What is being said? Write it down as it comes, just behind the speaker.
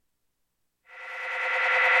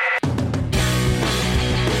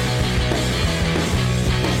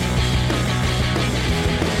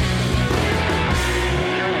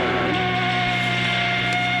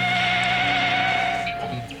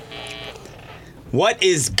What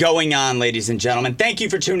is going on, ladies and gentlemen? Thank you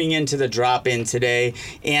for tuning in to the Drop-In today.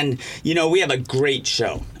 And, we have a great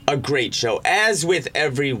show. As with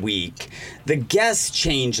every week, the guests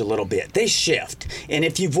change a little bit. They shift. And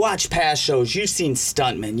if you've watched past shows, you've seen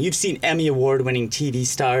stuntmen, you've seen Emmy Award-winning TV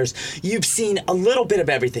stars, you've seen a little bit of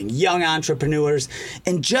everything, young entrepreneurs,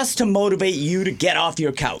 and just to motivate you to get off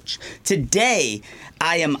your couch. Today,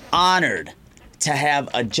 I am honored to have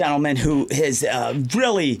a gentleman who has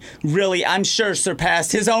really, I'm sure,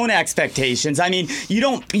 surpassed his own expectations. I mean, you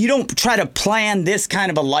don't try to plan this kind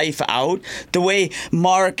of a life out the way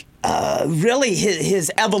Mark. Really,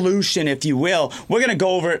 his evolution, if you will. We're going to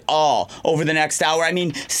go over it all over the next hour. I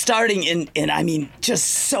mean, starting in just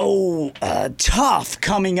so tough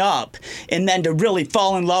coming up, and then to really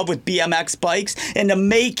fall in love with BMX bikes and to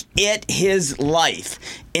make it his life.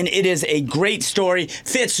 And it is a great story,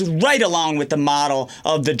 fits right along with the model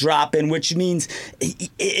of the Drop-In, which means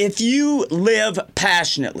if you live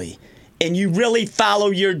passionately, and you really follow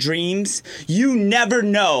your dreams, you never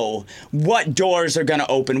know what doors are going to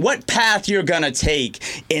open, what path you're going to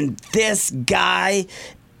take. And this guy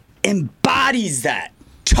embodies that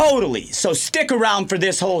totally. So stick around for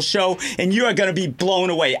this whole show, and you are going to be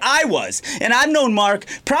blown away. I was. And I've known Mark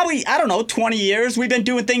probably, 20 years. We've been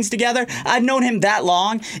doing things together. I've known him that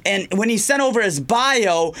long. And when he sent over his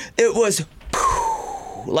bio, it was...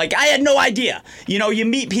 Like, I had no idea. You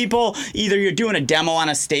meet people, either you're doing a demo on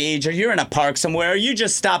a stage or you're in a park somewhere, or you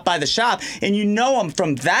just stop by the shop and you know them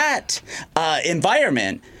from that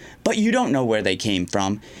environment, but you don't know where they came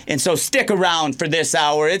from. And so stick around for this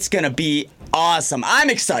hour. It's going to be awesome. I'm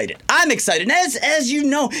excited. And as you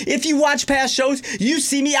know, if you watch past shows, you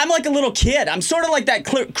see me. I'm like a little kid. I'm sort of like that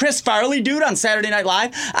Chris Farley dude on Saturday Night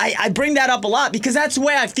Live. I bring that up a lot because that's the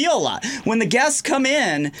way I feel a lot. When the guests come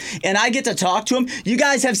in and I get to talk to them, you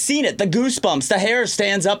guys have seen it. The goosebumps, the hair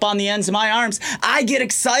stands up on the ends of my arms. I get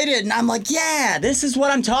excited and I'm like, yeah, this is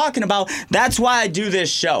what I'm talking about. That's why I do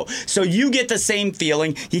this show. So you get the same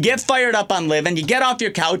feeling. You get fired up on living. You get off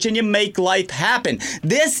your couch and you make life happen.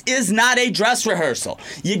 This is not a dress rehearsal.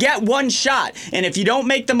 You get one shot, and if you don't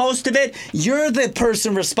make the most of it, you're the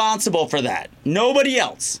person responsible for that. Nobody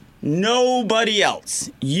else.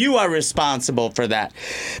 You are responsible for that.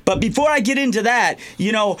 But before I get into that,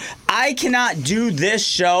 I cannot do this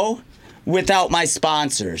show without my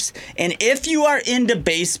sponsors. And if you are into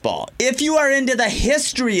baseball, if you are into the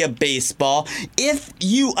history of baseball, if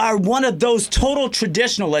you are one of those total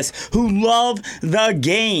traditionalists who love the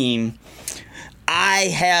game, I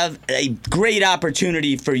have a great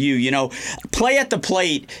opportunity for you. Play at the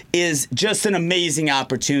Plate is just an amazing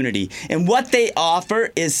opportunity. And what they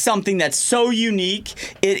offer is something that's so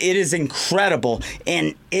unique. It is incredible.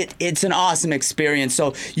 And it's an awesome experience.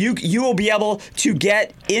 So you will be able to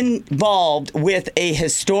get involved with a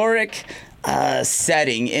historic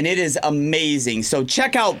setting. And it is amazing. So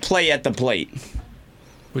check out Play at the Plate.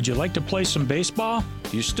 Would you like to play some baseball?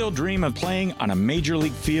 Do you still dream of playing on a major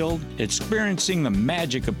league field, experiencing the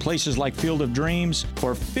magic of places like Field of Dreams?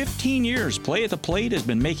 For 15 years, Play at the Plate has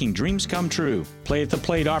been making dreams come true. Play at the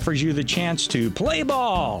Plate offers you the chance to play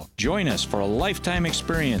ball. Join us for a lifetime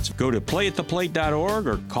experience. Go to playattheplate.org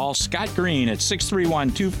or call Scott Green at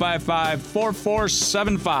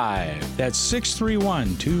 631-255-4475. That's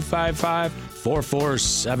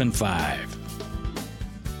 631-255-4475.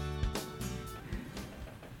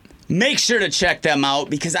 Make sure to check them out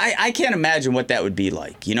because I can't imagine what that would be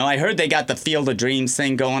like. I heard they got the Field of Dreams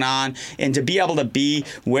thing going on, and to be able to be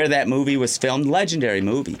where that movie was filmed, legendary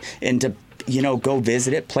movie, and to go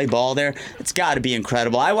visit it, play ball there, it's got to be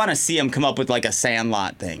incredible. I want to see them come up with like a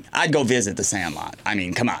Sandlot thing. I'd go visit the Sandlot. I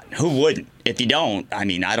mean, come on, who wouldn't? If you don't, I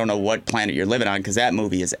don't know what planet you're living on because that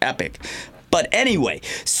movie is epic. But anyway,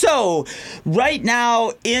 so right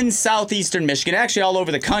now in southeastern Michigan, actually all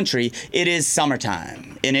over the country, it is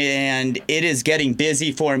summertime. And it is getting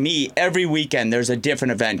busy for me. Every weekend there's a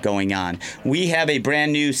different event going on. We have a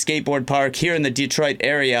brand new skateboard park here in the Detroit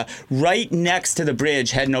area, right next to the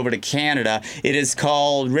bridge heading over to Canada. It is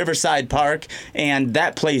called Riverside Park, and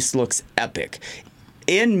that place looks epic.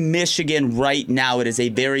 In Michigan right now, it is a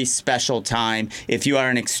very special time if you are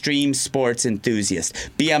an extreme sports enthusiast.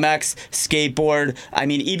 BMX, skateboard,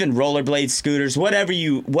 even rollerblade scooters, whatever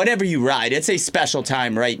you ride, it's a special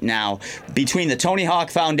time right now. Between the Tony Hawk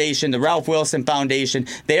Foundation, the Ralph Wilson Foundation,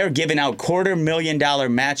 they are giving out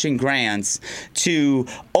 $250,000 matching grants to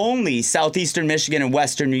only southeastern Michigan and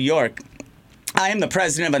western New York. I am the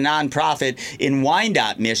president of a nonprofit in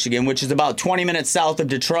Wyandotte, Michigan, which is about 20 minutes south of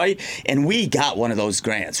Detroit, and we got one of those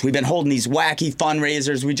grants. We've been holding these wacky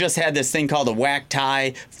fundraisers. We just had this thing called the Whack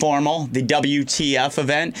Tie Formal, the WTF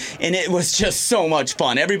event, and it was just so much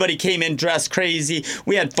fun. Everybody came in dressed crazy.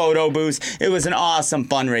 We had photo booths. It was an awesome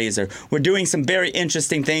fundraiser. We're doing some very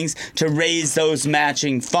interesting things to raise those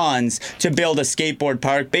matching funds to build a skateboard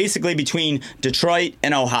park, basically between Detroit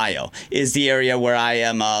and Ohio is the area where I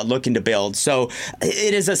am looking to build. So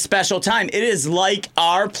it is a special time. It is like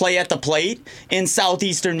our Play at the Plate in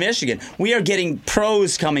southeastern Michigan. We are getting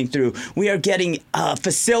pros coming through. We are getting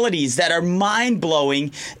facilities that are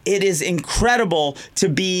mind-blowing. It is incredible to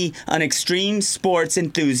be an extreme sports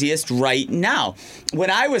enthusiast right now. When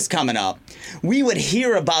I was coming up, we would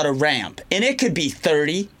hear about a ramp, and it could be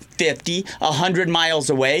 30, 50, 100 miles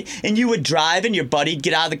away, and you would drive and your buddy'd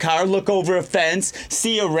get out of the car, look over a fence,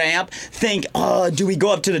 see a ramp, think, oh, do we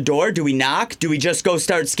go up to the door? Do we knock? Do we just go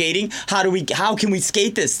start skating? How can we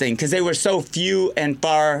skate this thing? Because they were so few and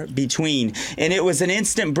far between. And it was an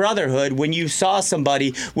instant brotherhood when you saw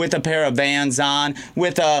somebody with a pair of Vans on,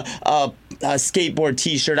 with a skateboard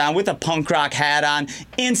t-shirt on, with a punk rock hat on.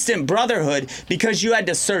 Instant brotherhood, because you had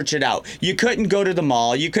to search it out. You couldn't go to the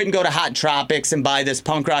mall. You couldn't go to Hot Tropics and buy this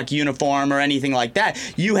punk rock uniform or anything like that.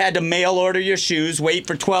 You had to mail order your shoes, wait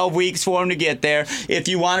for 12 weeks for them to get there. If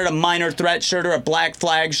you wanted a Minor Threat shirt or a Black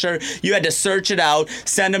Flag shirt, you had to search it out,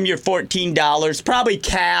 send them your $14, probably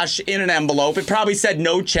cash in an envelope. It probably said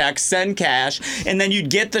no checks, send cash, and then you'd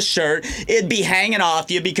get the shirt. It'd be hanging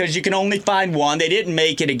off you because you can only find one. They didn't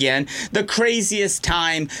make it again. The craziest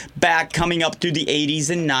time back coming up through the 80s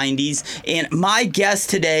and 90s, and my guest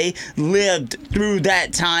today lived through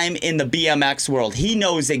that time in the BMX world. He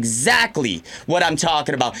knows exactly what I'm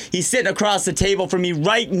talking about. He's sitting across the table from me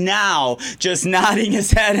right now, just nodding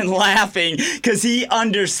his head and laughing because he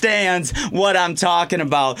understands what I'm talking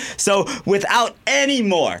about. So without any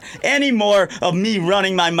more of me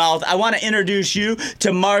running my mouth, I want to introduce you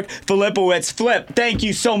to Mark Filipowicz. Flip, thank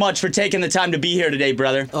you so much for taking the time to be here today,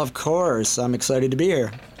 brother. Of course. I'm excited to be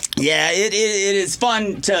here. Yeah, it is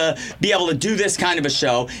fun to be able to do this kind of a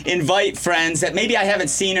show, invite friends that maybe I haven't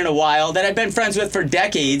seen in a while, that I've been friends with for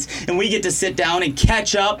decades, and we get to sit down and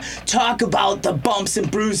catch up, talk about the bumps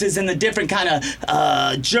and bruises and the different kind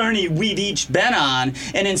of journey we've each been on,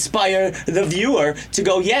 and inspire the viewer to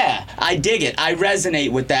go, yeah, I dig it, I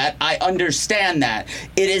resonate with that, I understand that.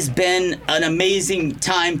 It has been an amazing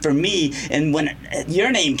time for me, and when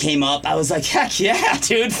your name came up, I was like, heck yeah,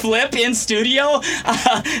 dude, Flip in studio?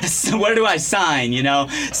 So where do I sign, you know?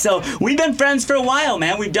 So we've been friends for a while,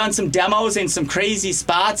 man. We've done some demos in some crazy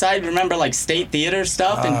spots. I remember like State Theater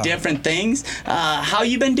stuff and different things. How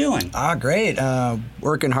you been doing? Great.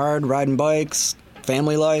 Working hard, riding bikes,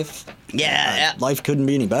 family life. Yeah. Life couldn't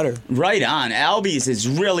be any better. Right on. Albe's has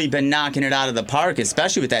really been knocking it out of the park,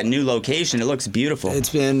 especially with that new location. It looks beautiful. It's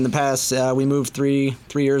been the past, we moved three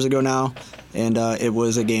years ago now, and it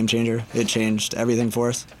was a game changer. It changed everything for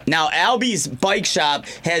us. Now, Albe's Bike Shop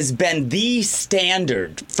has been the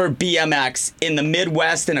standard for BMX in the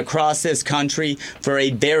Midwest and across this country for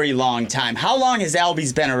a very long time. How long has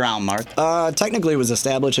Albe's been around, Mark? Technically, it was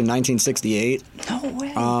established in 1968. No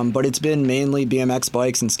way. But it's been mainly BMX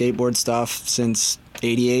bikes and skateboard stuff since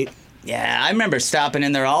 '88. Yeah, I remember stopping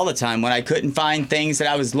in there all the time when I couldn't find things that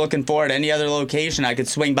I was looking for at any other location. I could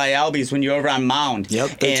swing by Albe's when you're over on Mound. Yep,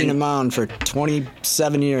 13 and Mound for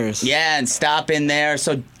 27 years. Yeah, and stop in there.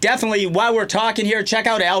 So definitely, while we're talking here, check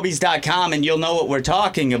out albes.com and you'll know what we're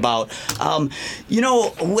talking about. You know,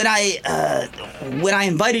 when I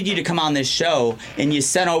invited you to come on this show and you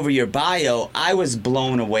sent over your bio, I was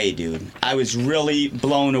blown away, dude. I was really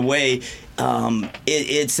blown away.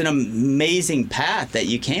 It's an amazing path that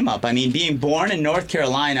you came up. I mean, being born in North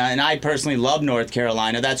Carolina, and I personally love North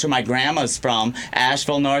Carolina. That's where my grandma's from,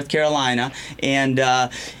 Asheville, North Carolina.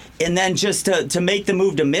 And then just to make the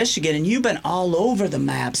move to Michigan, and you've been all over the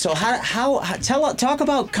map. So talk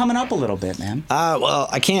about coming up a little bit, man. Well,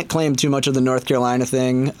 I can't claim too much of the North Carolina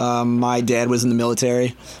thing. My dad was in the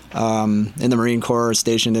military, in the Marine Corps,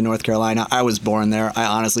 stationed in North Carolina. I was born there. I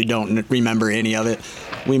honestly don't remember any of it.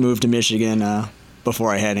 We moved to Michigan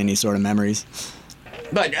before I had any sort of memories.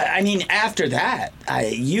 But, I mean, after that,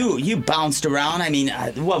 you bounced around. I mean,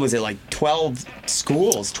 what was it, like 12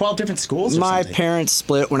 schools, 12 different schools or My something? parents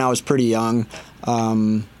split when I was pretty young.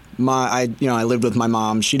 I lived with my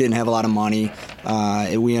mom. She didn't have a lot of money.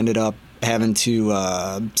 We ended up having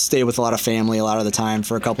to stay with a lot of family a lot of the time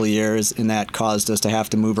for a couple of years, and that caused us to have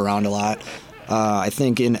to move around a lot. I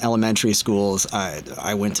think in elementary schools, I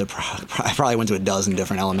probably went to a dozen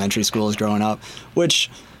different elementary schools growing up, which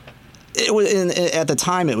At the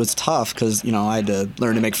time, it was tough because, I had to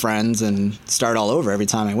learn to make friends and start all over every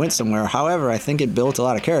time I went somewhere. However, I think it built a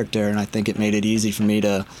lot of character, and I think it made it easy for me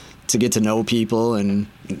to get to know people, and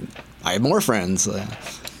I have more friends.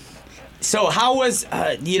 So how was,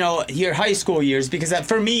 your high school years? Because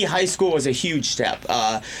for me, high school was a huge step.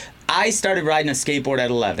 I started riding a skateboard at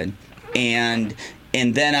 11, and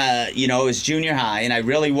then, it was junior high, and I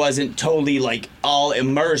really wasn't totally, all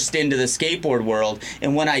immersed into the skateboard world.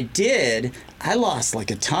 And when I did, I lost, a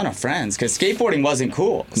ton of friends because skateboarding wasn't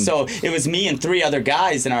cool. So it was me and 3 other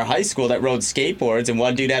guys in our high school that rode skateboards, and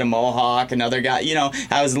one dude had a mohawk, another guy,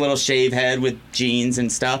 I was a little shave head with jeans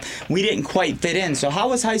and stuff. We didn't quite fit in. So how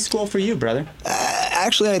was high school for you, brother?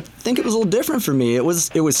 Actually, I think it was a little different for me. It was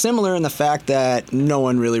similar in the fact that no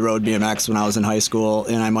one really rode BMX when I was in high school,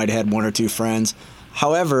 and I might have had 1 or 2 friends.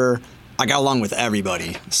 However, I got along with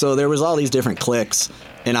everybody. So there was all these different cliques,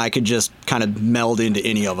 and I could just kind of meld into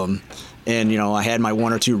any of them. And, I had my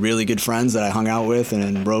 1 or 2 really good friends that I hung out with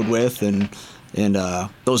and rode with, and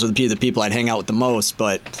those are the people I'd hang out with the most.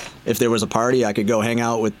 But if there was a party, I could go hang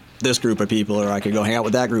out with this group of people, or I could go hang out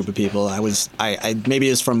with that group of people. I maybe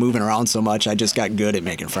it's from moving around so much, I just got good at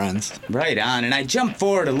making friends. Right on. And I jump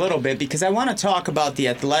forward a little bit because I want to talk about the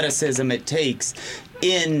athleticism it takes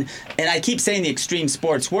and I keep saying the extreme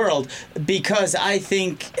sports world because I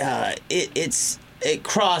think it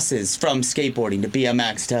crosses from skateboarding to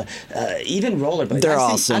BMX to even rollerblades. They're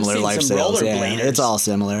all similar lifestyles. Yeah, it's all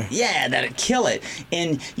similar. Yeah, that'd kill it.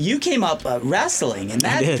 And you came up wrestling, and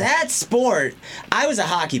that sport. I was a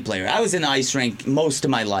hockey player. I was in the ice rink most of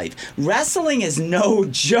my life. Wrestling is no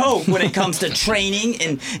joke when it comes to training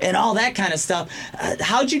and all that kind of stuff.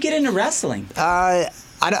 How'd you get into wrestling?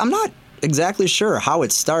 I'm not exactly sure how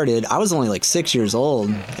it started. I was only 6 years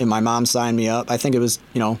old, and my mom signed me up. I think it was,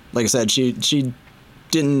 like I said, she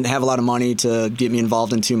didn't have a lot of money to get me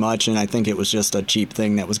involved in too much, and I think it was just a cheap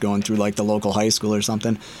thing that was going through the local high school or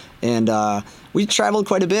something. And we traveled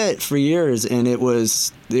quite a bit for years, and it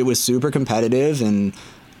was super competitive, and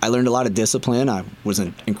I learned a lot of discipline. I was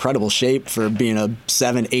in incredible shape for being a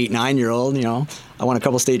 7, 8, 9-year-old. I won a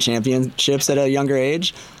couple state championships at a younger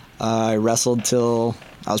age. I wrestled till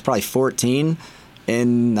I was probably 14,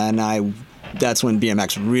 and then that's when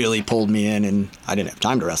BMX really pulled me in, and I didn't have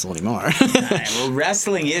time to wrestle anymore. Well,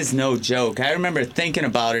 wrestling is no joke. I remember thinking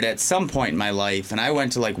about it at some point in my life, and I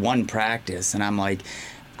went to one practice, and I'm like,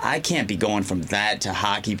 I can't be going from that to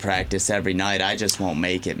hockey practice every night. I just won't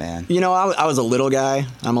make it, man. I was a little guy.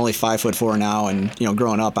 I'm only 5'4" now, and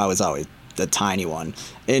growing up, I was always the tiny one.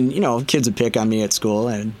 And kids would pick on me at school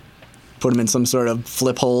and put them in some sort of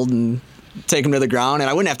flip hold and take them to the ground, and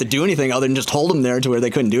I wouldn't have to do anything other than just hold them there to where they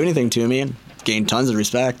couldn't do anything to me, and gained tons of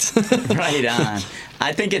respect. Right on.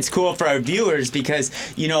 I think it's cool for our viewers because,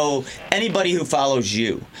 anybody who follows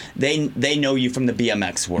you, they know you from the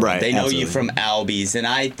BMX world. Right, they know absolutely. you from Albe's, and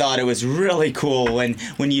I thought it was really cool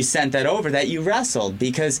when you sent that over that you wrestled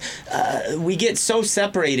because we get so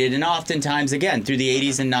separated, and oftentimes, again, through the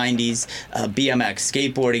 80s and 90s, BMX,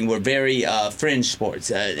 skateboarding were very fringe sports.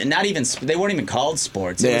 Not even, they weren't even called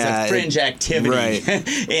sports. It was a fringe activity.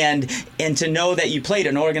 Right. and to know that you played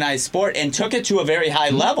an organized sport and took it to a very high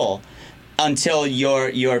level until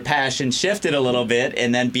your passion shifted a little bit,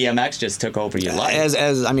 and then BMX just took over your life.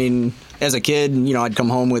 As a kid, I'd come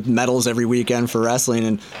home with medals every weekend for wrestling,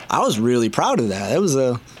 and I was really proud of that. I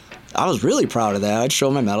was really proud of that. I'd show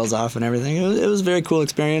my medals off and everything. It was a very cool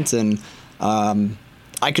experience, and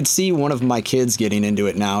I could see one of my kids getting into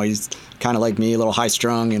it now. He's kind of like me, a little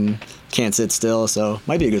high-strung and can't sit still, so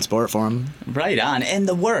might be a good sport for him. Right on. And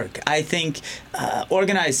the work. I think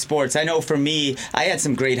organized sports, I know for me, I had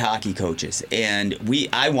some great hockey coaches, and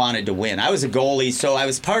I wanted to win. I was a goalie, so I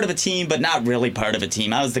was part of a team, but not really part of a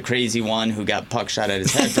team. I was the crazy one who got puck shot at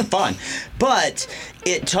his head for fun. But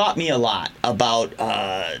it taught me a lot about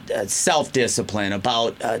self-discipline,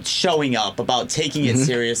 about showing up, about taking it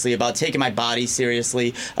seriously, about taking my body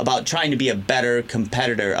seriously, about trying to be a better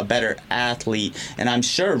competitor, a better athlete. And I'm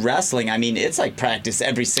sure wrestling, it's like practice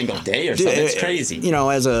every single day or something. It's crazy.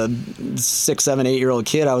 As a 6, 7, 8-year-old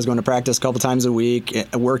kid, I was going to practice a couple times a week,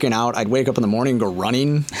 working out. I'd wake up in the morning and go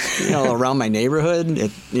running, around my neighborhood.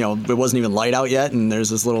 It wasn't even light out yet, and there's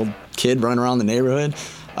this little kid running around the neighborhood.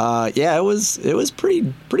 It was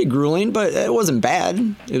pretty grueling, but it wasn't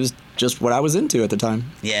bad. It was just what I was into at the time.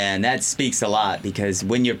 Yeah, and that speaks a lot because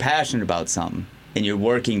when you're passionate about something and you're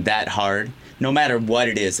working that hard, no matter what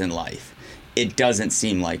it is in life, it doesn't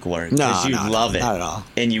seem like work because you love it. Not at all.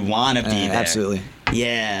 And you want to be there. Absolutely.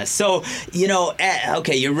 Yeah. So,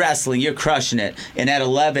 okay, you're wrestling, you're crushing it. And at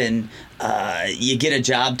 11, you get a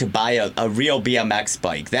job to buy a real BMX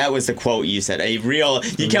bike. That was the quote you said.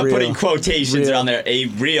 You kept putting quotations around there, a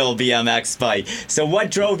real BMX bike. So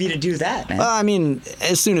what drove you to do that, man? I mean,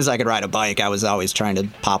 as soon as I could ride a bike, I was always trying to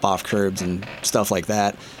pop off curbs and stuff like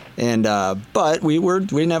that. And but we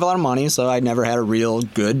didn't have a lot of money, so I never had a real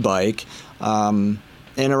good bike. And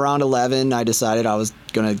around 11, I decided I was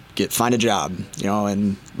going to find a job,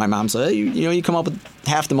 and my mom said, hey, you come up with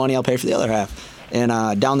half the money, I'll pay for the other half.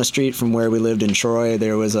 And down the street from where we lived in Troy,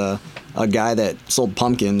 there was a guy that sold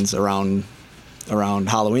pumpkins around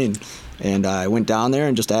Halloween. And I went down there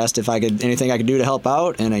and just asked if anything I could do to help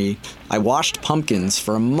out. And I washed pumpkins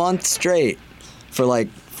for a month straight for like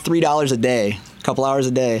 $3 a day, a couple hours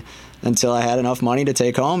a day, until I had enough money to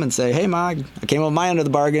take home and say, hey, Ma, I came up with my end of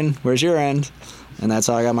the bargain. Where's your end? And that's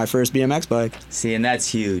how I got my first BMX bike. See, and that's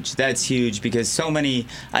huge. That's huge because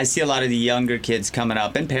I see a lot of the younger kids coming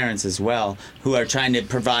up, and parents as well, who are trying to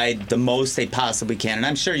provide the most they possibly can. And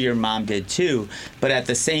I'm sure your mom did too. But at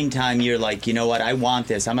the same time, you're like, you know what? I want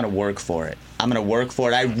this. I'm going to work for it. I'm going to work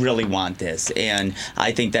for it. I really want this. And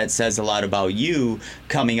I think that says a lot about you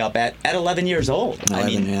coming up at 11 years old.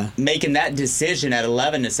 11, yeah. Making that decision at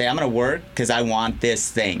 11 to say, I'm going to work because I want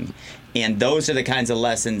this thing. And those are the kinds of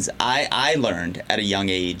lessons I learned at a young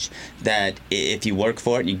age, that if you work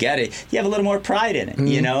for it and you get it, you have a little more pride in it.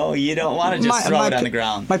 Mm-hmm. You don't want to just throw it on the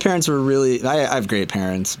ground. My parents were I have great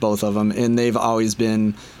parents, both of them, and they've always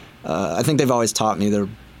been, I think they've always taught me the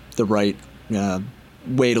right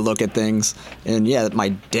way to look at things. And yeah, my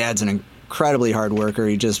dad's an incredibly hard worker.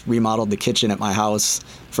 He just remodeled the kitchen at my house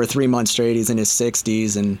for 3 months straight. He's in his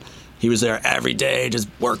 60s, and he was there every day, just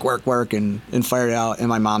work, and fired it out. And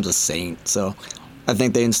my mom's a saint. So I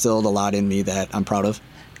think they instilled a lot in me that I'm proud of.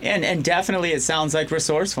 And definitely it sounds like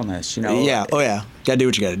resourcefulness, Yeah, oh yeah. Got to do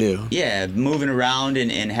what you got to do. Yeah, moving around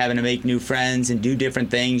and having to make new friends and do different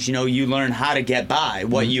things. You learn how to get by,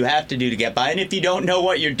 what you have to do to get by. And if you don't know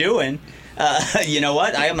what you're doing, you know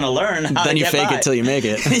what? I am going to learn how to get by. Then you fake it till you make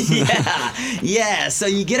it. Yeah. So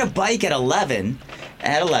you get a bike at 11.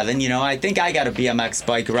 I think I got a BMX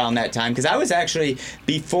bike around that time because I was actually,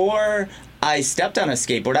 before I stepped on a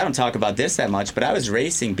skateboard, I don't talk about this that much, but I was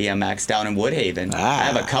racing BMX down in Woodhaven. I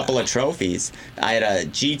have a couple of trophies. I had a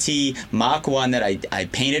GT Mach 1 that I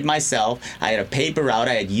painted myself. I had a paper route.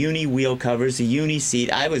 I had uni wheel covers, a uni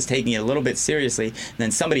seat. I was taking it a little bit seriously. And then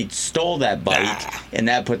somebody stole that bike, and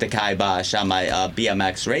that put the kibosh on my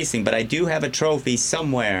BMX racing. But I do have a trophy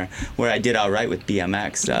somewhere where I did all right with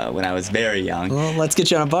BMX when I was very young. Well, let's get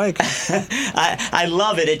you on a bike. I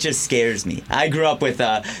love it. It just scares me. I grew up with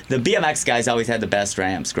the BMX guys always had the best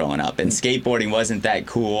ramps growing up, and skateboarding wasn't that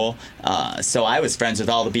cool. So I was friends with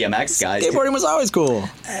all the BMX guys. Skateboarding was always cool.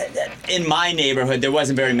 In my neighborhood, there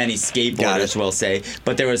wasn't very many skateboarders, we'll say,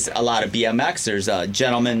 but there was a lot of BMXers.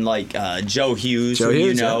 Gentlemen like Joe Hughes,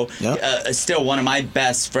 still one of my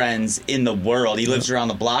best friends in the world. He lives around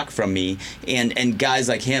the block from me, and guys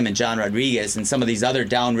like him and John Rodriguez and some of these other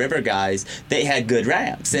downriver guys, they had good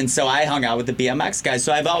ramps, and so I hung out with the BMX guys.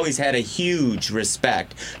 So I've always had a huge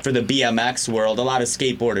respect for the BMX world. A lot of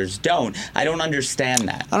skateboarders don't. I don't understand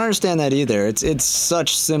that. I don't understand that either. It's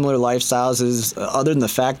such similar lifestyles, other than the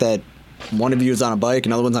fact that one of you is on a bike,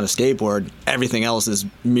 another one's on a skateboard. Everything else is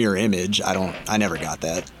mirror image. I never got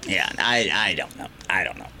that. Yeah, I don't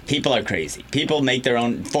know. People are crazy. People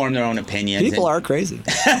form their own opinions. People are crazy.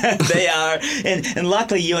 They are. And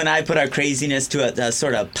luckily you and I put our craziness to a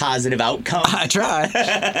sort of positive outcome. I try.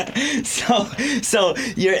 So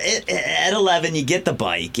you're at 11, you get the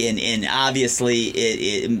bike, and obviously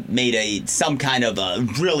it made some kind of a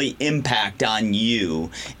really impact on you.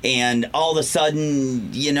 And all of a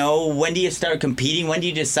sudden, when do you start competing? When do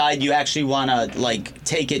you decide you actually want to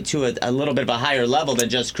take it to a little bit of a higher level than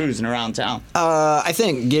just cruising around town? I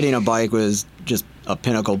think getting a bike was just a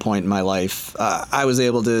pinnacle point in my life. I was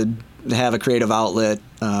able to have a creative outlet,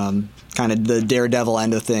 kind of the daredevil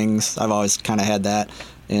end of things. I've always kind of had that.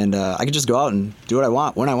 And I could just go out and do what I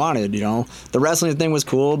want when I wanted, The wrestling thing was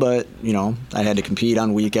cool, but, I had to compete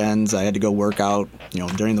on weekends. I had to go work out,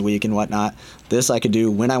 during the week and whatnot. This I could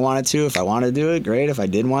do when I wanted to. If I wanted to do it, great. If I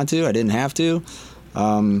didn't want to, I didn't have to.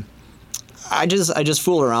 I just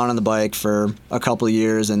fooled around on the bike for a couple of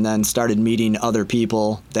years and then started meeting other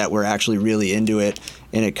people that were actually really into it.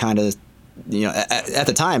 And it kind of, at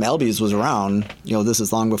the time, Albe's was around. This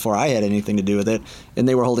is long before I had anything to do with it. And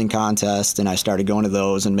they were holding contests, and I started going to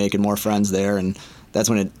those and making more friends there. And that's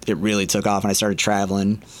when it really took off, and I started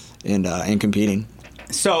traveling and competing.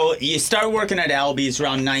 So you start working at Albe's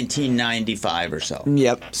around 1995 or so.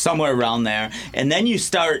 Yep. Somewhere around there. And then you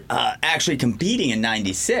start actually competing in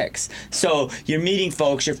 96. So you're meeting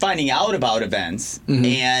folks, you're finding out about events,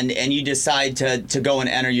 and you decide to go and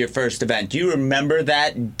enter your first event. Do you remember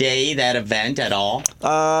that day, that event at all?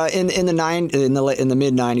 In the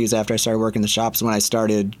mid 90s, after I started working the shops, when I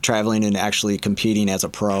started traveling and actually competing as a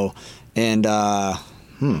pro. And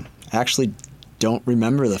actually don't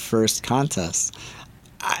remember the first contest.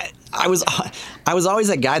 I was always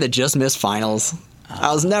that guy that just missed finals.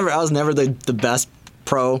 I was never the best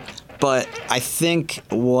pro, but I think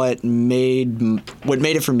what made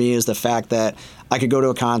it for me is the fact that I could go to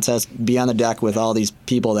a contest, be on the deck with all these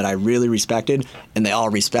people that I really respected, and they all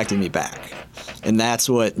respected me back. And that's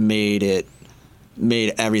what made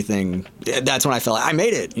everything. That's when I felt like I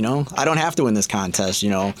made it. I don't have to win this contest.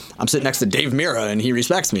 I'm sitting next to Dave Mira and he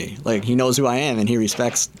respects me. Like, he knows who I am and he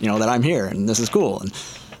respects that I'm here and this is cool and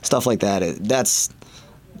stuff like that. That's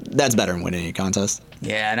better than winning any contest.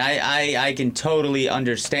 Yeah, and I can totally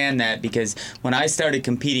understand that, because when I started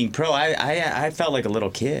competing pro, I felt like a little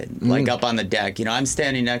kid, like up on the deck. I'm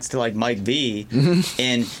standing next to like Mike V,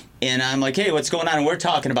 and I'm like, hey, what's going on? And we're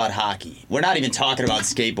talking about hockey. We're not even talking about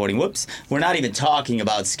skateboarding. Whoops. We're not even talking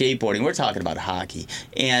about skateboarding. We're talking about hockey.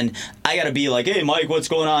 And I got to be like, hey, Mike, what's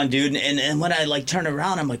going on, dude? And when I like turn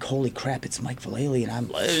around, I'm like, holy crap, it's Mike Vallie. And I'm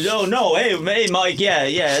like, oh, no, hey, Mike, yeah,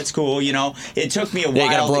 it's cool. It took me a while. Yeah,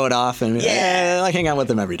 you got to blow it off. And I hang out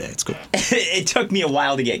with him every day. It's cool. It took me a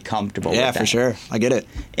while to get comfortable with that. Yeah, for sure. I get it.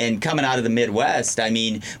 And coming out of the Midwest, I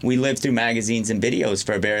mean, we lived through magazines and videos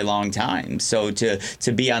for a very long time. So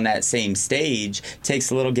to be on that same stage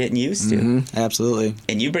takes a little getting used to. Absolutely.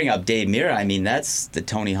 And you bring up Dave Mira. I mean, that's the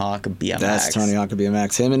Tony Hawk of BMX. That's Tony Hawk of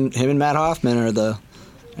BMX. Him and Matt Hoffman are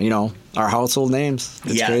our household names.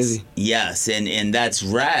 It's crazy. Yes, and that's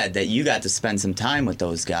rad that you got to spend some time with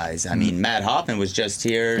those guys. I mean, Matt Hoffman was just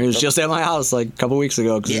here. He was just at my house like a couple weeks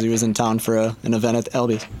ago because he was in town for an event at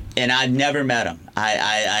Albe. And I've never met him.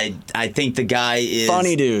 I think the guy is...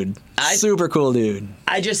 Funny dude. Super cool dude.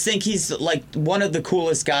 I just think he's like one of the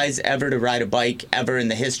coolest guys ever to ride a bike ever in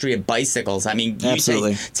the history of bicycles. I mean, you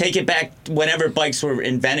take it back whenever bikes were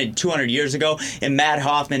invented 200 years ago, and Matt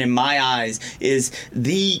Hoffman, in my eyes, is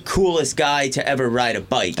the coolest guy to ever ride a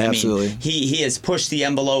bike. Absolutely. I mean, he has pushed the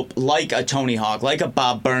envelope like a Tony Hawk, like a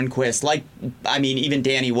Bob Burnquist, even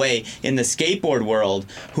Danny Way in the skateboard world,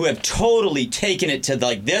 who have totally taken it to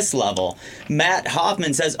like this level. Matt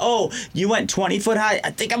Hoffman says, oh, you went 20 foot high? I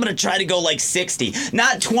think I'm going to try to go like 60.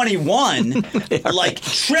 Not 21, like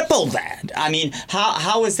triple that. I mean,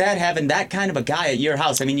 how is that, having that kind of a guy at your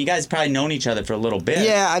house? I mean, you guys probably known each other for a little bit.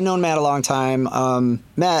 Yeah, I've known Matt a long time.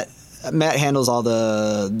 Matt handles all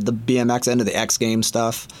the BMX end of the X Games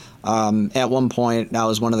stuff. At one point, I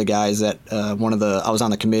was one of the guys that I was on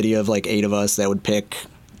the committee of like 8 of us that would pick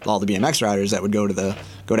all the BMX riders that would go to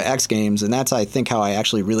X Games, and that's, I think, how I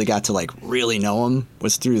actually really got to like really know him,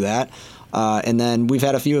 was through that. And then we've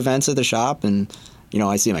had a few events at the shop, and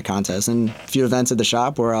I see him at contests, and a few events at the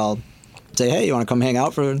shop where I'll say, hey, you want to come hang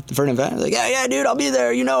out for an event? Like, yeah, dude, I'll be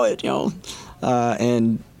there.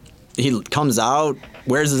 And he comes out,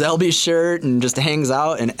 wears his LB shirt, and just hangs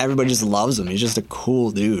out, and everybody just loves him. He's just a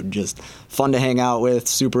cool dude, just fun to hang out with,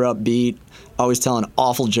 super upbeat, always telling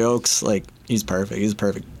awful jokes. Like, he's perfect. He's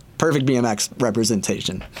perfect BMX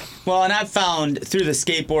representation. Well, and I've found through the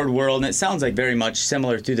skateboard world, and it sounds like very much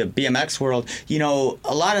similar through the BMX world,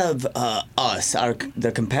 a lot of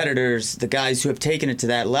the competitors, the guys who have taken it to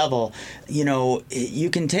that level, you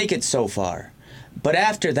can take it so far. But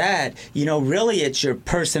after that, really it's your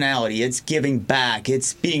personality. It's giving back.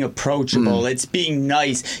 It's being approachable. It's being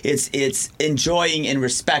nice. It's enjoying and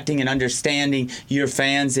respecting and understanding your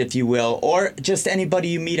fans, if you will, or just anybody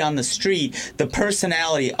you meet on the street. The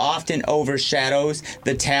personality often overshadows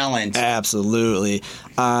the talent. Absolutely.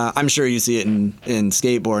 I'm sure you see it in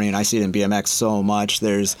skateboarding, and I see it in BMX so much.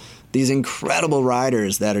 There's these incredible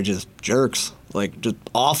riders that are just jerks, like just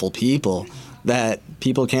awful people, that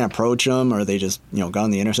people can't approach them, or they just go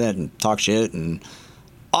on the internet and talk shit, and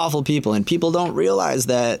awful people. And people don't realize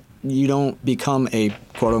that you don't become a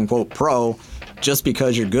quote-unquote pro just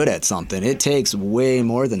because you're good at something. It takes way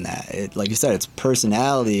more than that. Like you said, it's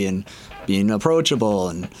personality and being approachable,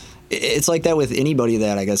 and it's like that with anybody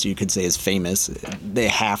that I guess you could say is famous. They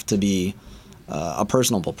have to be a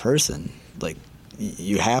personable person. Like,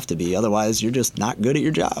 you have to be, otherwise you're just not good at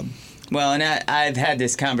your job. Well, and I've had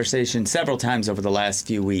this conversation several times over the last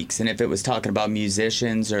few weeks, and if it was talking about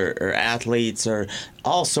musicians or athletes or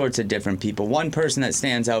all sorts of different people, one person that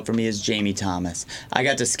stands out for me is Jamie Thomas. I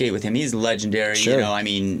got to skate with him. He's legendary, Sure.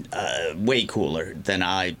 Way cooler than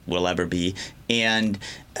I will ever be. And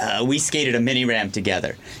we skated a mini ramp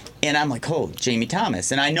together. And I'm like, oh, Jamie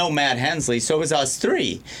Thomas. And I know Matt Hensley, so it was us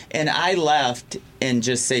three. And I left and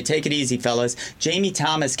just say, take it easy, fellas. Jamie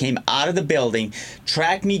Thomas came out of the building,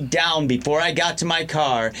 tracked me down before I got to my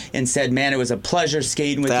car, and said, man, it was a pleasure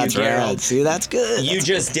skating with That's you, Garold. right. See, that's good. You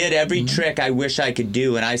just did every trick I wish I could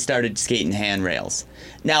do, and I started skating handrails.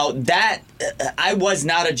 Now, I was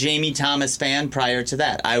not a Jamie Thomas fan prior to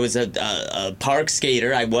that. I was a park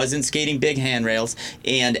skater. I wasn't skating big handrails.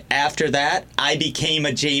 And after that, I became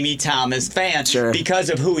a Jamie Thomas fan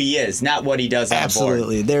because of who he is, not what he does on board.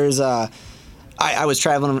 Absolutely. There's I was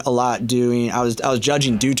traveling a lot I was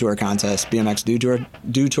judging Dew Tour contests, BMX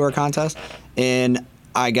Dew Tour contests, and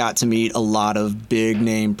I got to meet a lot of big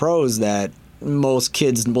name pros that most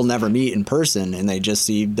kids will never meet in person, and they just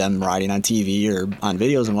see them riding on TV or on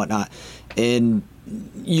videos and whatnot. And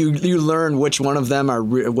you learn which ones of them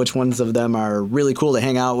are really cool to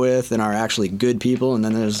hang out with and are actually good people, and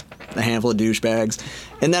then there's a handful of douchebags.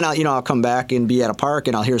 And then I'll come back and be at a park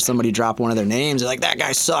and I'll hear somebody drop one of their names. They're like, that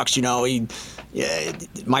guy sucks,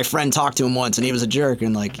 my friend talked to him once and he was a jerk,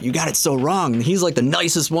 and like, you got it so wrong. He's like the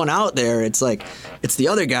nicest one out there. It's like, it's the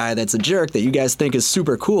other guy that's a jerk that you guys think is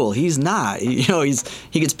super cool. He's not. He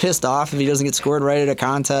gets pissed off if he doesn't get scored right at a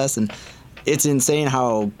contest, and it's insane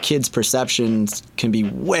how kids' perceptions can be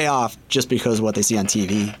way off just because of what they see on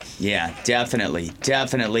TV. Yeah, definitely.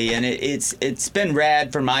 And it's been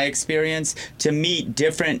rad from my experience to meet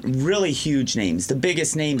different really huge names, the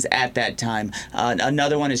biggest names at that time.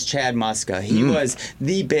 Another one is Chad Muska. He was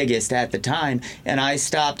the biggest at the time, and I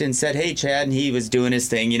stopped and said, hey, Chad, and he was doing his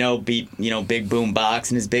thing, big boom box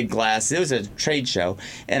and his big glasses. It was a trade show,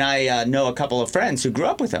 and I know a couple of friends who grew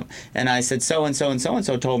up with him, and I said, so-and-so and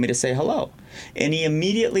so-and-so told me to say hello. And he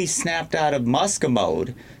immediately snapped out of Muska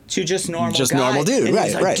mode to just normal guy. Normal dude, and right,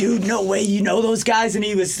 he was like, right. Dude, no way you know those guys. And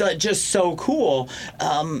he was just so cool.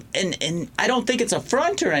 And I don't think it's a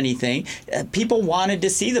front or anything. People wanted to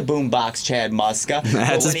see the boombox Chad Muska.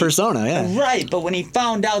 That's his persona, yeah. Right, but when he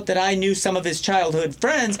found out that I knew some of his childhood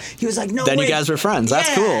friends, he was like, no way. Then you guys were friends.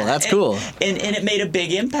 That's cool. That's cool. And it made a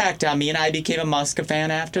big impact on me, and I became a Muska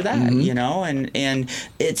fan after that, and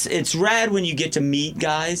it's rad when you get to meet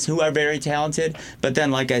guys who are very talented, but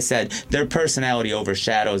then, like I said, their personality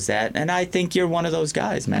overshadows that, and I think you're one of those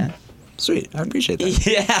guys, man. Sweet. I appreciate that.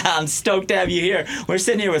 Yeah, I'm stoked to have you here. We're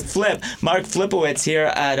sitting here with Mark Filipowicz here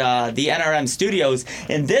at the NRM Studios,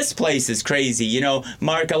 and this place is crazy.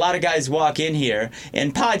 Mark, a lot of guys walk in here,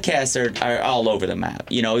 and podcasts are all over the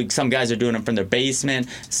map. Some guys are doing them from their basement,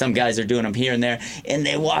 some guys are doing them here and there, and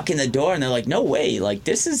they walk in the door, and they're like, no way, like,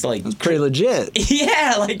 this is like... It's pretty legit.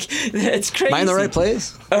 Yeah, like, it's crazy. Am I in the right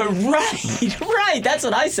place? Right. That's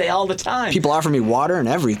what I say all the time. People offer me water and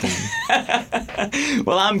everything.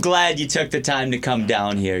 Well, I'm glad you took the time to come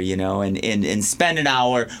down here, and spend an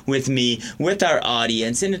hour with me, with our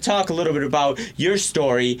audience, and to talk a little bit about your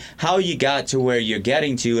story, how you got to where you're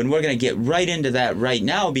getting to. And we're going to get right into that right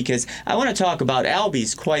now, because I want to talk about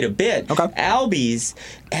Albe's quite a bit. Okay. Albe's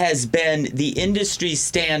has been the industry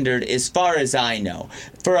standard, as far as I know,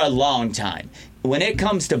 for a long time. When it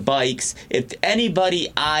comes to bikes, if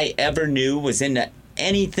anybody I ever knew was into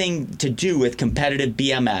anything to do with competitive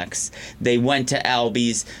BMX, they went to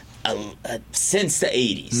Albe's since the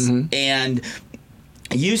 80s. Mm-hmm. And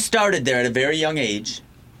you started there at a very young age.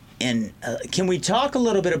 And can we talk a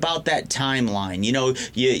little bit about that timeline?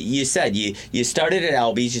 You said you started at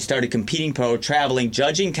Albe's, you started competing pro, traveling,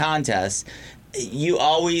 judging contests. You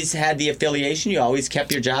always had the affiliation? You always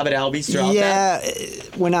kept your job at Albe's throughout that? Yeah,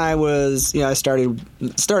 when I was, I started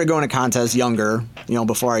going to contests younger,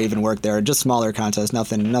 before I even worked there, just smaller contests,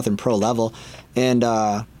 nothing pro level. And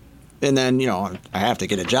then, I have to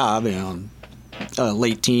get a job,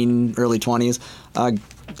 late teen, early 20s.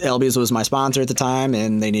 Albe's was my sponsor at the time,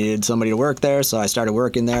 and they needed somebody to work there, so I started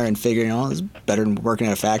working there and figured, it's better than working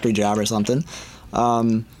at a factory job or something.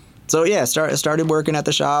 Started working at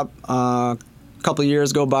the shop. A couple of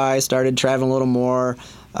years go by, started traveling a little more,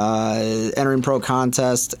 entering pro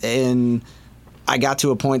contests, and I got to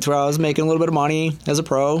a point where I was making a little bit of money as a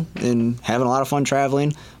pro and having a lot of fun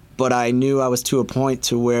traveling, but I knew I was to a point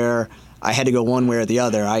to where I had to go one way or the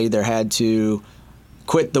other. I either had to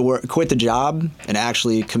quit the job and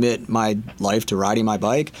actually commit my life to riding my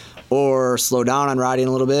bike, or slow down on riding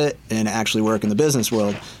a little bit and actually work in the business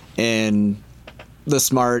world. And the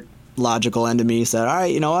smart logical end of me said, all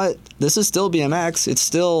right, you know what? This is still BMX. It's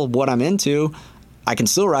still what I'm into. I can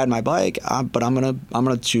still ride my bike, but I'm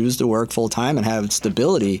gonna choose to work full time and have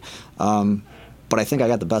stability. But I think I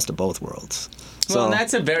got the best of both worlds. Well, and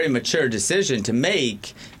that's a very mature decision to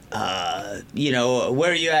make. Where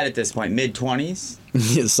are you at this point? Mid-20s?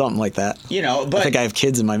 Something like that. But I think I have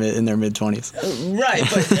kids in their mid-20s. Right,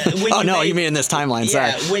 but when you mean in this timeline?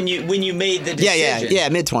 Yeah, sorry. when you made the decision. Yeah,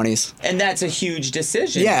 mid-20s. And that's a huge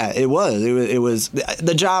decision. Yeah, it was. It was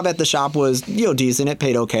the job at the shop was decent. It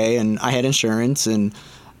paid okay, and I had insurance, and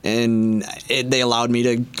they allowed me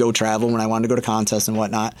to go travel when I wanted to go to contests and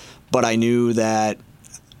whatnot. But I knew that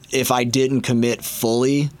if I didn't commit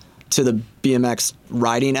fully to the BMX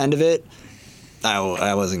riding end of it,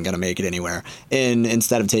 I wasn't going to make it anywhere. And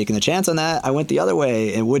instead of taking the chance on that, I went the other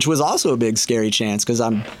way, which was also a big scary chance because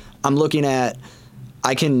I'm looking at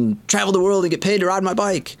I can travel the world and get paid to ride my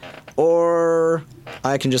bike, or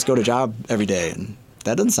I can just go to job every day. And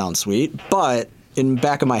that doesn't sound sweet, but in the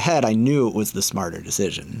back of my head, I knew it was the smarter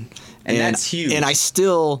decision. And that's huge. And I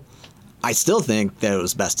still think that it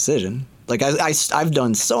was the best decision. Like I've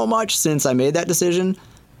done so much since I made that decision,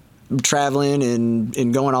 traveling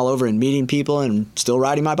and going all over and meeting people and still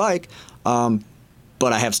riding my bike,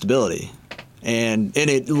 but I have stability, and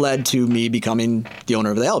it led to me becoming the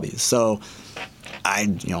owner of the Albes. So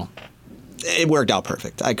it worked out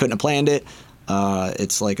perfect. I couldn't have planned it.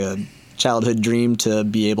 It's like a childhood dream to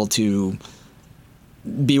be able to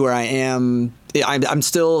be where I am. I'm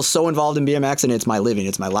still so involved in BMX, and it's my living,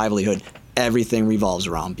 it's my livelihood. Everything revolves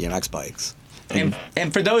around BMX bikes.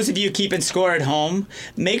 And for those of you keeping score at home,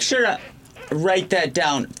 make sure to write that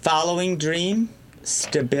down. Following dream,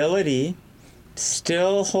 stability,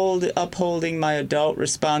 still upholding my adult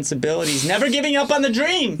responsibilities. Never giving up on the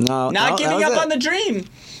dream. Not giving up on the dream.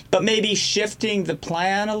 But maybe shifting the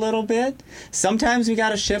plan a little bit. Sometimes we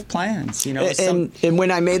got to shift plans. And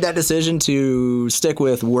when I made that decision to stick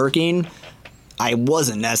with working, I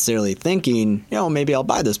wasn't necessarily thinking, maybe I'll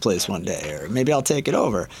buy this place one day or maybe I'll take it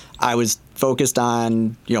over. I was focused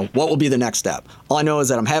on, what will be the next step. All I know is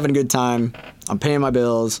that I'm having a good time. I'm paying my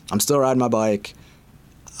bills. I'm still riding my bike.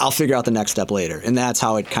 I'll figure out the next step later. And that's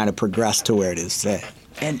how it kind of progressed to where it is today.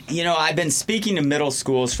 And, I've been speaking to middle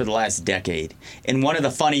schools for the last decade. And one of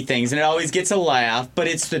the funny things, and it always gets a laugh, but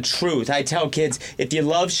it's the truth. I tell kids, if you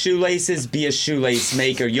love shoelaces, be a shoelace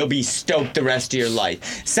maker. You'll be stoked the rest of your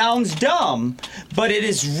life. Sounds dumb, but it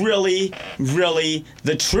is really, really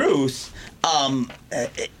the truth.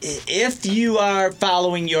 If you are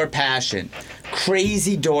following your passion,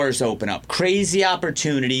 crazy doors open up, crazy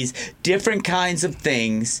opportunities, different kinds of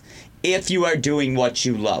things. If you are doing what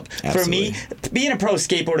you love. Absolutely. For me, being a pro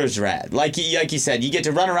skateboarder is rad. Like you said, you get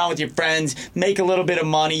to run around with your friends, make a little bit of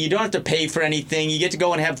money. You don't have to pay for anything. You get to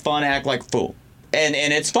go and have fun, act like a fool. And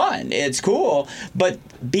it's fun. It's cool. But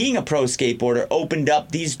being a pro skateboarder opened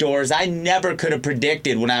up these doors I never could have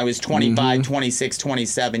predicted when I was 25, 26,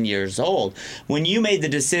 27 years old. When you made the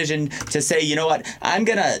decision to say, you know what, I'm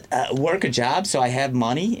going to work a job so I have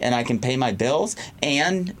money and I can pay my bills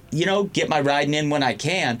and, get my riding in when I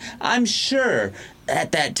can, I'm sure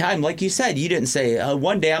at that time, like you said, you didn't say,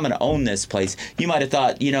 one day I'm going to own this place. You might have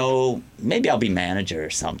thought, maybe I'll be manager or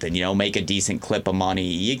something, make a decent clip of money.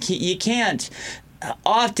 You can't.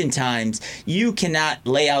 Oftentimes, you cannot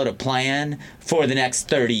lay out a plan for the next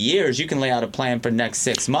 30 years. You can lay out a plan for the next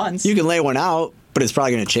 6 months. You can lay one out, but it's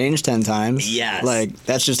probably going to change 10 times. Yes.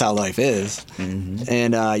 That's just how life is. Mm-hmm.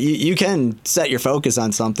 And you can set your focus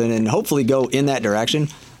on something and hopefully go in that direction.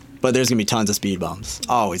 But there's going to be tons of speed bumps.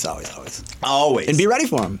 Always. Always. And be ready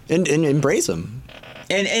for them and embrace them.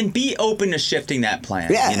 And be open to shifting that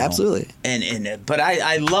plan. Yeah, absolutely. But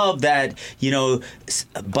I love that,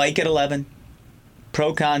 bike at 11,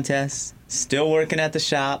 pro contests, still working at the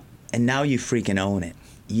shop, and now you freaking own it.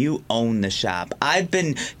 You own the shop. I've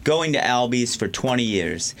been going to Albe's for 20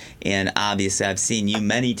 years, and obviously I've seen you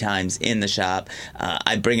many times in the shop.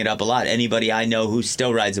 I bring it up a lot. Anybody I know who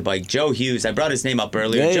still rides a bike, Joe Hughes, I brought his name up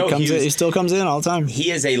earlier. Yeah, Joe Hughes, he still comes in all the time. He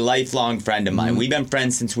is a lifelong friend of mine. Mm-hmm. We've been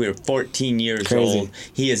friends since we were 14 years old.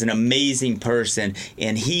 He is an amazing person,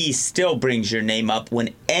 and he still brings your name up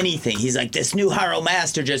when anything. He's like, this new Haro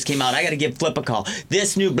Master just came out. I got to give Flip a call.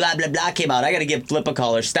 This new blah, blah, blah came out. I got to give Flip a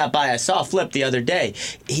call or stop by. I saw Flip the other day.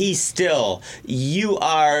 You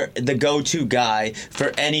are the go-to guy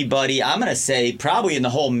for anybody, I'm going to say, probably in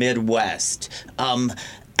the whole Midwest.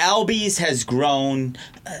 Albe's has grown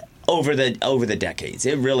over the decades.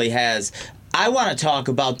 It really has. I want to talk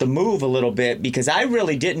about the move a little bit because I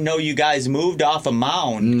really didn't know you guys moved off a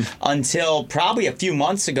mound until probably a few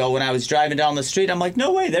months ago when I was driving down the street. I'm like,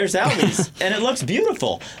 no way, there's Albe's. And it looks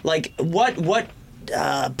beautiful. Like, what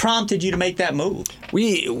prompted you to make that move?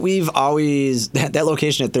 We've always that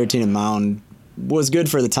location at 13 and Mound was good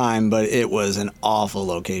for the time, but it was an awful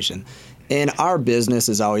location. And our business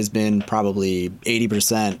has always been probably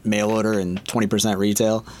 80% mail order and 20%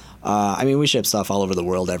 retail. I mean, we ship stuff all over the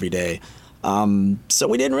world every day. So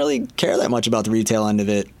we didn't really care that much about the retail end of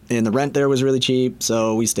it. And the rent there was really cheap,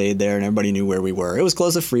 so we stayed there and everybody knew where we were. It was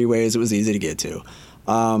close to freeways. It was easy to get to.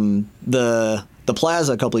 The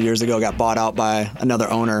plaza a couple of years ago got bought out by another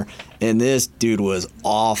owner, and this dude was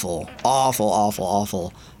awful.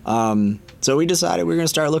 So we decided we were going to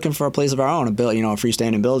start looking for a place of our own, a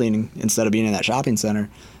freestanding building instead of being in that shopping center.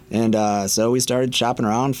 And so we started shopping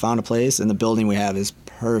around, found a place, and the building we have is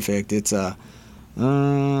perfect. It's I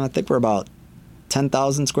think we're about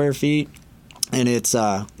 10,000 square feet, and it's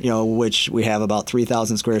which we have about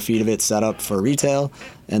 3,000 square feet of it set up for retail,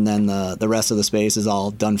 and then the rest of the space is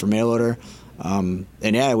all done for mail order. And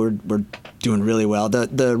yeah, we're doing really well.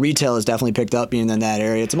 The retail has definitely picked up being in that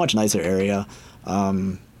area. It's a much nicer area.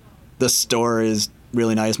 The store is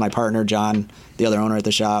really nice. My partner, John, the other owner at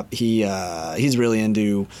the shop, he's really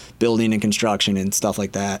into building and construction and stuff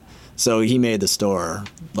like that. So he made the store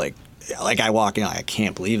like I walk in, I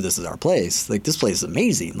can't believe this is our place. Like, this place is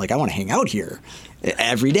amazing. Like, I want to hang out here.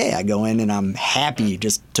 Every day I go in and I'm happy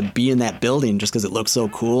just to be in that building just because it looks so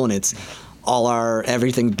cool, and it's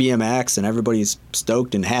everything BMX, and everybody's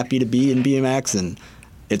stoked and happy to be in BMX, and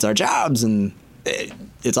it's our jobs, and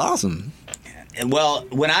it's awesome. Well,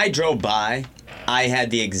 when I drove by, I had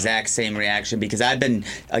the exact same reaction because I've been,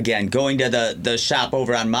 again, going to the shop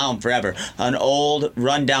over on Mound forever. An old,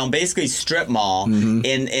 rundown, basically strip mall. Mm-hmm.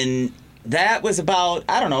 In that was about,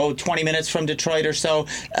 20 minutes from Detroit or so.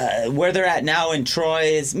 Where they're at now in Troy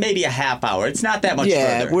is maybe a half hour. It's not that much further.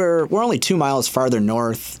 Yeah, we're only 2 miles farther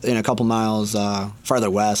north and a couple miles farther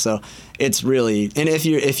west. So it's really, and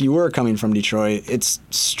if you were coming from Detroit, it's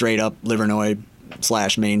straight up Livernois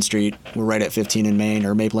 / Main Street. We're right at 15 in Maine,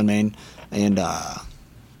 or Maple in Maine, and you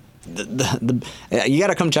got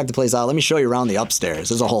to come check the place out. Let me show you around the upstairs.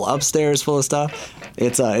 There's a whole upstairs full of stuff.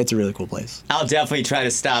 It's a really cool place. I'll definitely try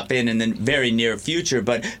to stop in the very near future,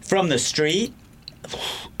 but from the street,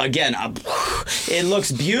 again, it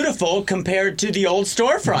looks beautiful compared to the old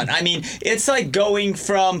storefront. I mean, it's like going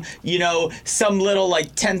from, some little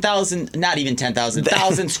like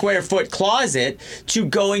 1,000 square foot closet to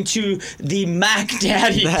going to the Mac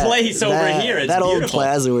Daddy place over here. It's that beautiful. Old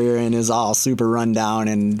plaza we were in is all super run down,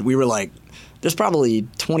 and we were like, there's probably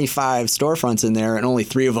 25 storefronts in there, and only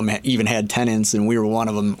 3 of them even had tenants, and we were one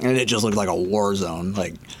of them, and it just looked like a war zone.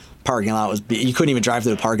 Like, parking lot was, you couldn't even drive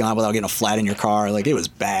through the parking lot without getting a flat in your car. Like, it was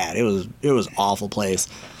bad. It was awful place.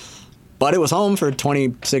 But it was home for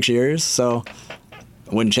 26 years, so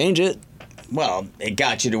I wouldn't change it. Well, it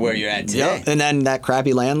got you to where you're at today. Yep. And then that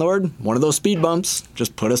crappy landlord, one of those speed bumps,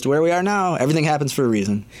 just put us to where we are now. Everything happens for a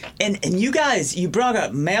reason. And you guys, you brought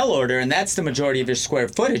up mail order, and that's the majority of your square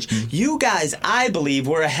footage. Mm-hmm. You guys, I believe,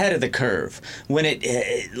 were ahead of the curve when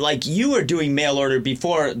like you were doing mail order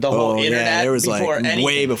before the whole internet. Yeah, there was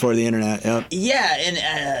way before the internet. Yep. Yeah,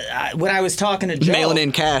 and when I was talking to Joe, mailing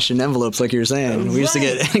in cash and envelopes, like you were saying, we used to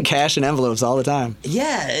get cash and envelopes all the time.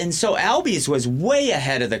 Yeah, and so Albe's was way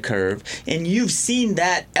ahead of the curve, and you've seen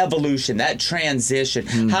that evolution, that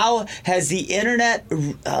transition. How has the internet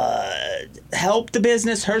helped the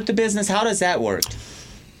business, hurt the business? How does that work?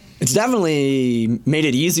 It's definitely made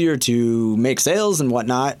it easier to make sales and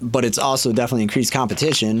whatnot, but it's also definitely increased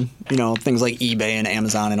competition. Things like eBay and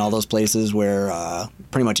Amazon and all those places where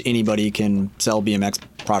pretty much anybody can sell BMX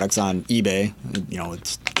products on eBay.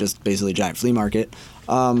 It's just basically a giant flea market.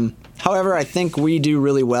 However, I think we do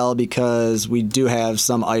really well because we do have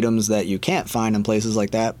some items that you can't find in places like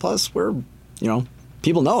that. Plus, we're,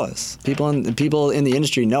 people know us. People in the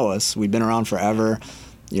industry know us. We've been around forever.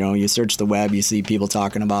 You search the web, you see people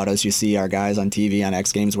talking about us. You see our guys on TV on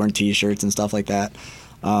X Games wearing T-shirts and stuff like that.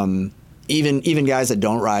 Even guys that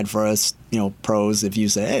don't ride for us, pros. If you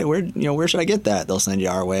say, hey, where should I get that? They'll send you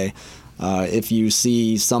our way. If you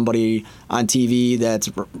see somebody on TV that's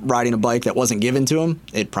riding a bike that wasn't given to him,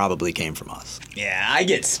 it probably came from us. Yeah, I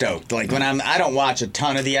get stoked. Like when I don't watch a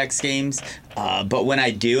ton of the X Games, but when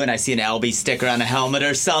I do and I see an Albe sticker on a helmet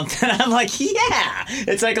or something, I'm like, yeah,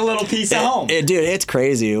 it's like a little piece of home. Dude, it's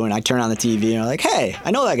crazy when I turn on the TV and I'm like, hey,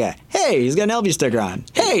 I know that guy. Hey, he's got an Albe sticker on.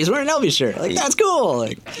 Hey, he's wearing an Albe shirt. Like, that's cool.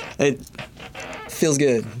 Like, it feels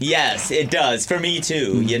good. Yes, it does. For me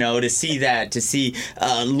too, to see that, to see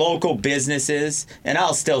local businesses, and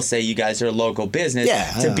I'll still say you guys are a local business,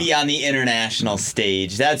 to be on the international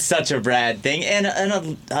stage. That's such a rad thing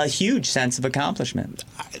and a huge sense of accomplishment.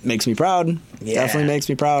 It makes me proud. Yeah. Definitely makes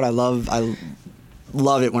me proud.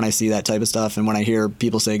 love it when I see that type of stuff and when I hear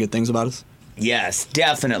people say good things about us. Yes,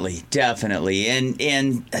 definitely.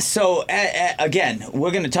 And so, again,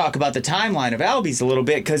 we're going to talk about the timeline of Albe's a little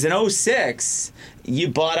bit, because in 2006, you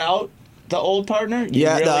bought out the old partner? You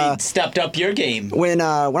really stepped up your game. When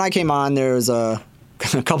I came on, there was a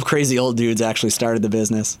couple crazy old dudes actually started the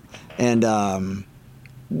business. And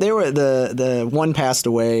they were the one passed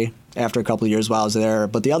away after a couple of years while I was there,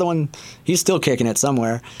 but the other one, he's still kicking it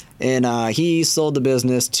somewhere. And he sold the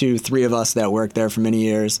business to three of us that worked there for many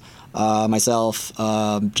years, myself,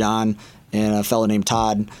 John, and a fellow named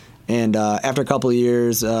Todd. And after a couple of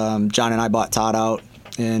years, John and I bought Todd out,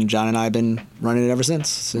 and John and I have been running it ever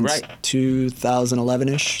since right.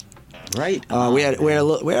 2011-ish. Right. We had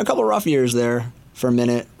a couple of rough years there for a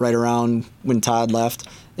minute, right around when Todd left,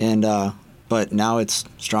 and but now it's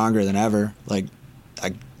stronger than ever. Like,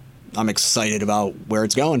 I'm excited about where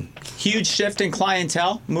it's going. Huge shift in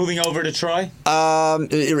clientele moving over to Troy?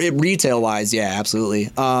 Retail-wise, yeah, absolutely.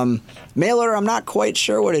 Mail order, I'm not quite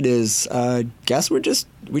sure what it is. Guess we just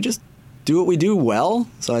do what we do well,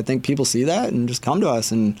 so I think people see that and just come to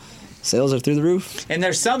us, and sales are through the roof. And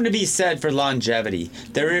there's something to be said for longevity.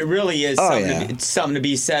 There really is something to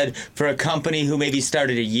be said for a company who maybe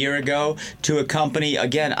started a year ago to a company,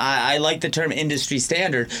 again, I like the term industry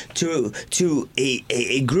standard, to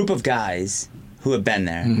a group of guys who have been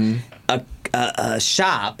there, mm-hmm. a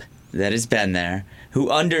shop that has been there, who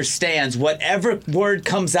understands whatever word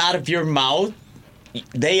comes out of your mouth,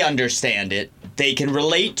 they understand it, they can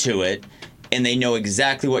relate to it, and they know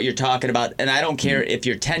exactly what you're talking about. And I don't care if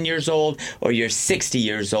you're 10 years old or you're 60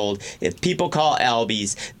 years old. If people call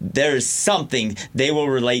Albe's, there's something they will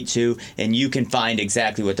relate to, and you can find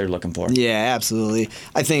exactly what they're looking for. Yeah, absolutely.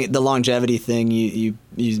 I think the longevity thing you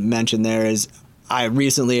mentioned there is,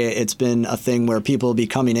 it's been a thing where people will be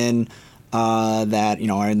coming in that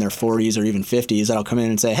are in their 40s or even 50s that'll come in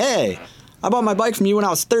and say, "Hey, I bought my bike from you when I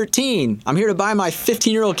was 13. I'm here to buy my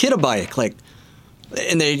 15-year-old kid a bike." Like,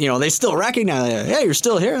 and they still recognize it. "Hey, you're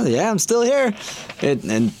still here?" "Yeah, I'm still here."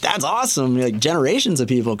 And that's awesome. Like, generations of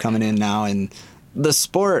people coming in now, and the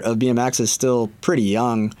sport of BMX is still pretty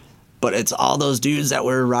young, but it's all those dudes that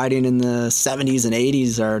were riding in the 70s and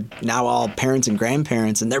 80s are now all parents and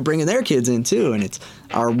grandparents, and they're bringing their kids in too. And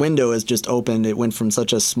our window has just opened. It went from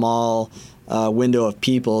such a small window of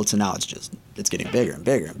people to now it's getting bigger and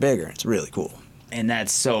bigger and bigger. It's really cool. And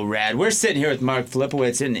that's so rad. We're sitting here with Mark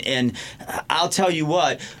Filipowicz, and I'll tell you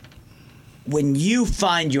what, when you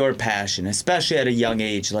find your passion, especially at a young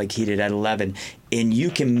age like he did at 11, and you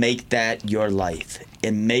can make that your life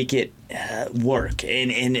and make it work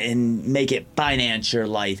and make it finance your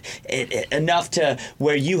life enough to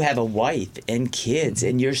where you have a wife and kids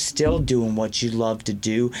and you're still doing what you love to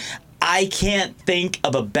do, I can't think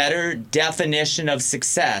of a better definition of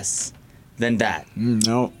success than that.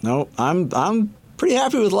 No, I'm pretty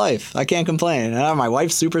happy with life. I can't complain. My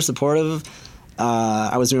wife's super supportive.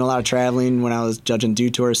 I was doing a lot of traveling when I was judging Dew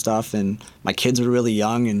Tour stuff, and my kids were really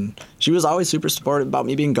young, and she was always super supportive about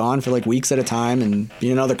me being gone for like weeks at a time and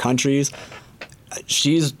being in other countries.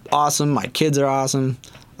 She's awesome. My kids are awesome.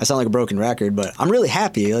 I sound like a broken record, but I'm really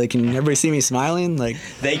happy. Like, can everybody see me smiling? Like,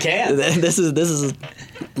 they can. This is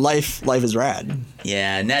life. Life is rad.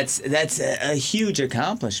 Yeah, and that's a huge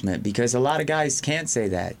accomplishment, because a lot of guys can't say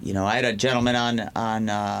that. I had a gentleman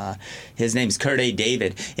on his name's Kurt A.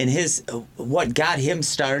 David, and what got him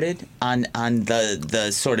started on the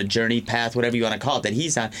sort of journey path, whatever you want to call it, that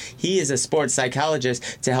he's on. He is a sports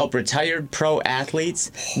psychologist to help retired pro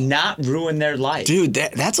athletes not ruin their life. Dude,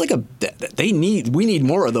 that's like we need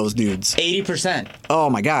more of those dudes. 80%.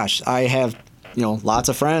 Oh my gosh, I have lots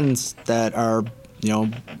of friends that are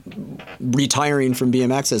retiring from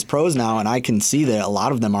BMX as pros now, and I can see that a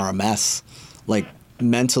lot of them are a mess, like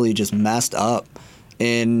mentally just messed up,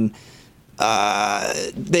 and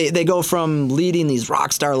they go from leading these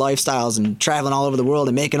rock star lifestyles and traveling all over the world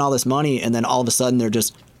and making all this money, and then all of a sudden they're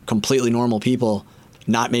just completely normal people,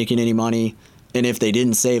 not making any money, and if they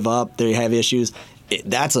didn't save up, they have issues.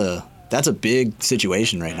 That's a big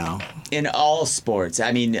situation right now. In all sports.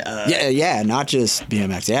 I mean... Yeah, not just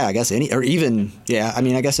BMX. Yeah, I guess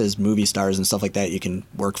I guess as movie stars and stuff like that, you can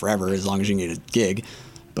work forever as long as you can get a gig.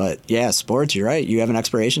 But yeah, sports, you're right. You have an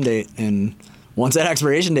expiration date, and once that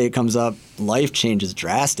expiration date comes up, life changes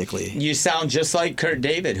drastically. You sound just like Kurt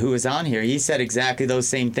David, who was on here. He said exactly those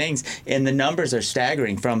same things, and the numbers are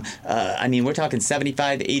staggering. From, we're talking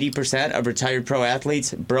 75-80% of retired pro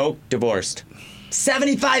athletes broke, divorced.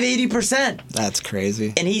 75-80%. That's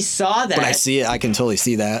crazy. And he saw that. But I see it. I can totally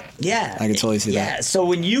see that. Yeah. I can totally see that. Yeah. So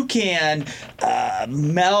when you can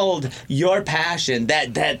meld your passion,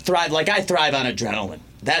 that thrive, like I thrive on adrenaline.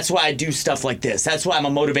 That's why I do stuff like this. That's why I'm a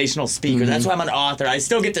motivational speaker. That's why I'm an author. I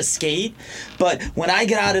still get to skate. But when I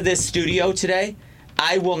get out of this studio today,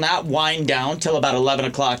 I will not wind down till about 11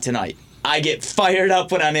 o'clock tonight. I get fired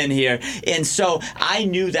up when I'm in here. And so I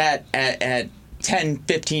knew that at 10,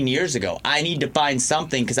 15 years ago. I need to find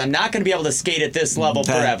something because I'm not going to be able to skate at this level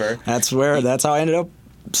forever. That's how I ended up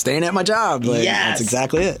staying at my job. Like, yes. That's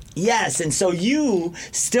exactly it. Yes, and so you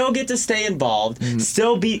still get to stay involved,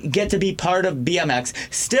 still get to be part of BMX,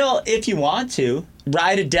 still, if you want to,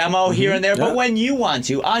 ride a demo here and there, but when you want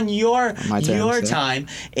to, on your time.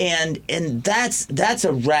 And that's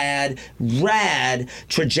a rad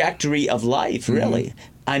trajectory of life, really.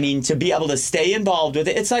 I mean, to be able to stay involved with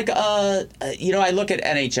it, it's like, I look at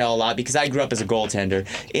NHL a lot because I grew up as a goaltender,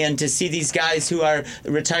 and to see these guys who are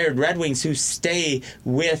retired Red Wings who stay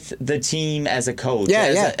with the team as a coach,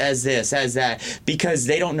 as this, as that, because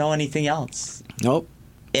they don't know anything else. Nope.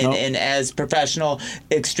 And as professional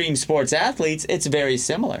extreme sports athletes, it's very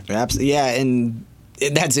similar. Absolutely, yeah, and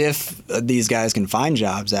that's if these guys can find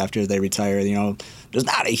jobs after they retire. You know, there's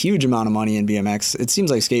not a huge amount of money in BMX. It seems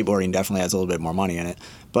like skateboarding definitely has a little bit more money in it.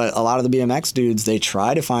 But a lot of the BMX dudes, they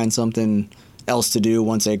try to find something else to do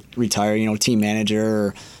once they retire, you know, team manager,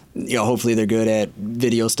 or, you know, hopefully they're good at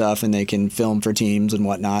video stuff and they can film for teams and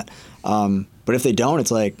whatnot. But if they don't,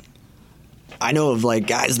 it's like, I know of like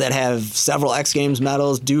guys that have several X Games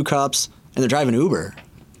medals, do cups, and they're driving Uber.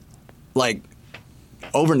 Like,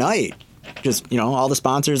 overnight. Just, you know, all the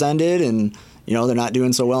sponsors ended and, you know, they're not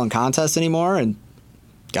doing so well in contests anymore and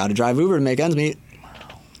got to drive Uber to make ends meet.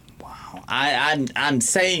 I'm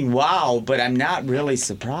saying wow, but I'm not really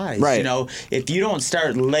surprised. Right. You know, if you don't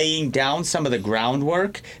start laying down some of the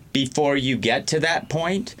groundwork before you get to that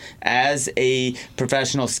point as a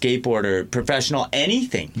professional skateboarder, professional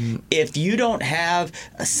anything, if you don't have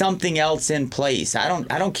something else in place, I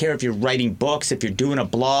don't care if you're writing books, if you're doing a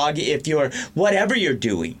blog, if you're whatever you're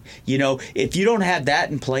doing, you know, if you don't have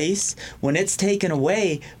that in place, when it's taken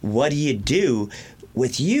away, what do you do?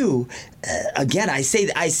 With you, again, I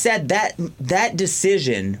said that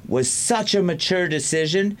decision was such a mature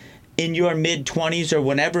decision in your mid-20s or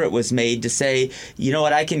whenever it was made to say, you know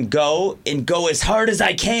what, I can go as hard as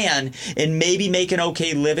I can and maybe make an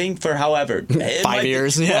okay living for however. 5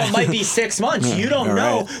 years. Well, it might be 6 months. You don't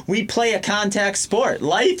know. Right. We play a contact sport.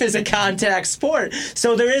 Life is a contact sport.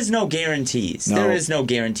 So there is no guarantees. No. There is no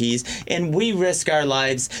guarantees. And we risk our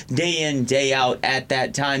lives day in, day out at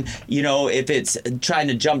that time. You know, if it's trying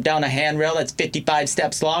to jump down a handrail that's 55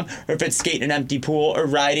 steps long, or if it's skating an empty pool or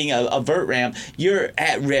riding a vert ramp, you're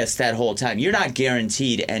at risk that whole time. You're not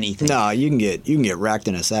guaranteed anything. No, you can get wrecked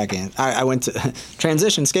in a second. I went to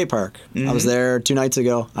Transition Skate Park. I was there 2 nights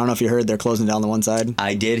ago. I don't know if you heard, they're closing down the one side.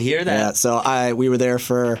 I did hear that. Yeah, so I was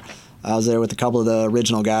there with a couple of the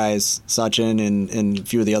original guys, Sachin and a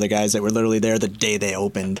few of the other guys that were literally there the day they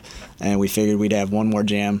opened, and we figured we'd have one more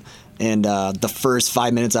jam. And the first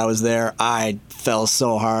 5 minutes I was there, I fell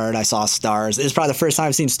so hard. I saw stars. It was probably the first time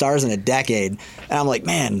I've seen stars in a decade. And I'm like,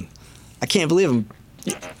 man, I can't believe them.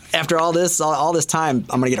 After all this time,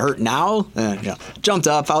 I'm gonna get hurt now. And, jumped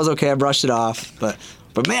up. I was okay. I brushed it off. But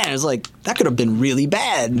man, it was like that could have been really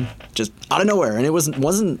bad, just out of nowhere. And I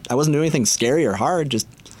wasn't doing anything scary or hard. Just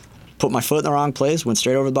put my foot in the wrong place. Went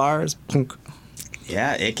straight over the bars. Punk.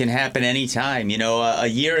 Yeah, it can happen anytime. You know, a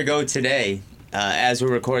year ago today, as we're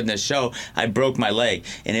recording this show, I broke my leg,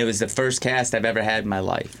 and it was the first cast I've ever had in my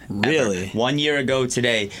life. Really? Ever. 1 year ago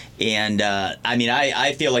today, and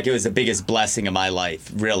I feel like it was the biggest blessing of my life,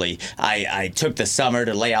 really. I took the summer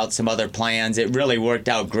to lay out some other plans. It really worked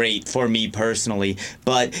out great for me personally,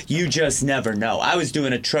 but you just never know. I was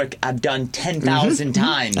doing a trick I've done 10,000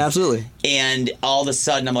 times. Absolutely. And all of a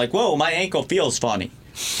sudden, I'm like, whoa, my ankle feels funny.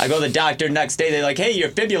 I go to the doctor next day. They're like, hey, your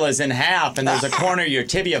fibula's in half, and there's a corner of your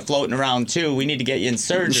tibia floating around, too. We need to get you in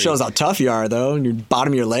surgery. It shows how tough you are, though. And your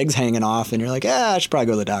bottom of your leg's hanging off, and you're like, I should probably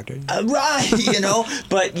go to the doctor. Right, you know,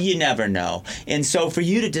 but you never know. And so for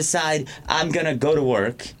you to decide, I'm going to go to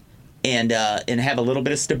work and have a little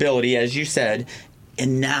bit of stability, as you said,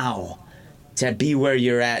 and now to be where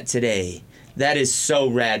you're at today, that is so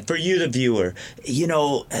rad. For you, the viewer, you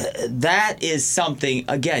know, that is something,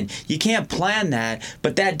 again, you can't plan that,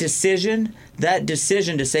 but that decision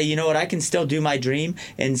to say, you know what, I can still do my dream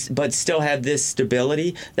but still have this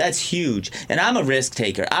stability, that's huge. And I'm a risk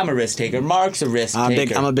taker. Mark's a risk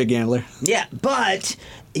taker. I'm a big gambler. Yeah, but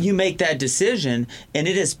you make that decision, and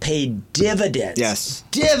it has paid dividends. Yes.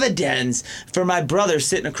 Dividends for my brother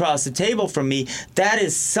sitting across the table from me. That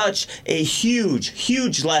is such a huge,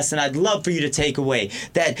 huge lesson I'd love for you to take away.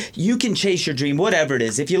 That you can chase your dream, whatever it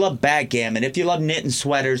is. If you love backgammon, if you love knitting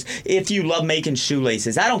sweaters, if you love making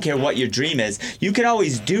shoelaces, I don't care what your dream is. You can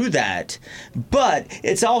always do that. But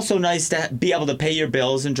it's also nice to be able to pay your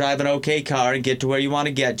bills and drive an okay car and get to where you want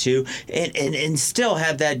to get to and still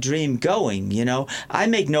have that dream going, you know? I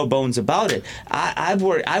make no bones about it. I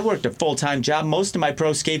worked a full-time job most of my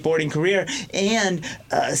pro skateboarding career and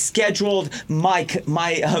scheduled my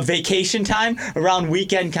vacation time around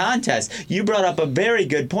weekend contests. You brought up a very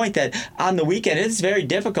good point that on the weekend it's very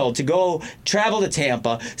difficult to go travel to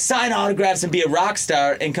Tampa, sign autographs and be a rock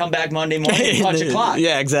star and come back Monday morning and punch a clock.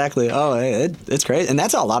 Yeah, exactly. Oh, it's crazy. And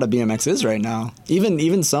that's how a lot of BMX is right now.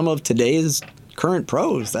 Even some of today's current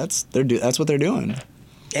pros, that's what they're doing.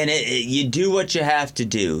 And you do what you have to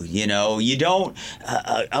do, you know. You don't.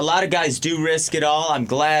 A lot of guys do risk it all. I'm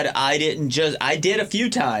glad I didn't. I did a few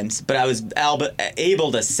times, but I was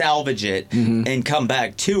able to salvage it and come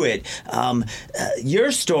back to it.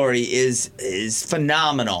 Your story is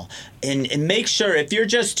phenomenal. And make sure, if you're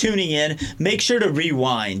just tuning in, make sure to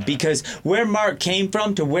rewind, because where Mark came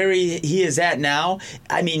from to where he is at now,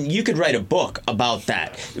 I mean, you could write a book about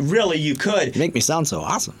that. Really, you could. Make me sound so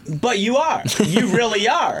awesome. But you are. You really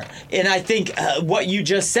are. And I think what you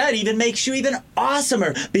just said even makes you even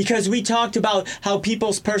awesomer, because we talked about how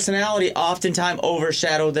people's personality oftentimes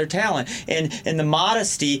overshadow their talent. And the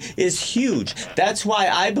modesty is huge. That's why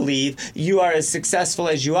I believe you are as successful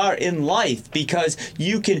as you are in life, because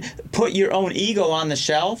you can put your own ego on the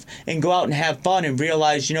shelf and go out and have fun and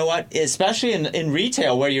realize, you know what, especially in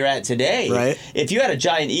retail where you're at today, right. If you had a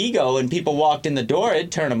giant ego and people walked in the door,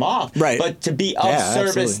 it'd turn them off. Right. But to be of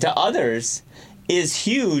service to others is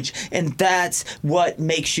huge, and that's what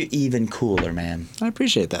makes you even cooler, man. I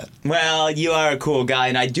appreciate that. Well, you are a cool guy,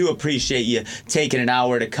 and I do appreciate you taking an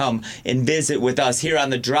hour to come and visit with us here on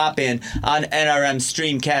the Drop-In on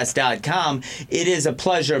NRMStreamcast.com. It is a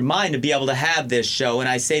pleasure of mine to be able to have this show, and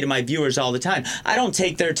I say to my viewers all the time, I don't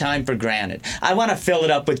take their time for granted. I want to fill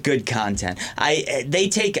it up with good content. They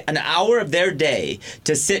take an hour of their day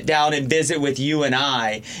to sit down and visit with you and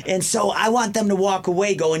I, and so I want them to walk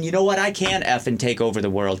away going, you know what, I can effing take over the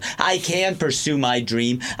world. I can pursue my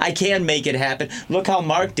dream. I can make it happen. Look how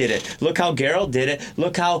Mark did it. Look how Garold did it.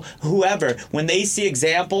 Look how whoever, when they see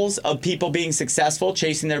examples of people being successful,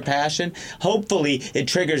 chasing their passion, hopefully it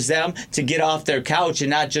triggers them to get off their couch and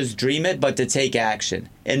not just dream it, but to take action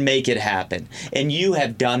and make it happen. And you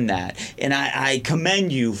have done that. And I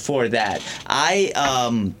commend you for that.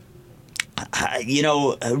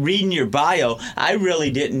 Reading your bio, I really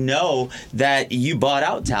didn't know that you bought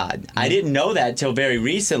out Todd. I didn't know that till very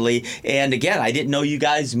recently. And again, I didn't know you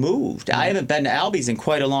guys moved. I haven't been to Albe's in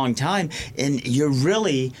quite a long time. And you're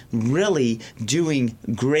really, really doing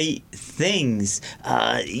great things.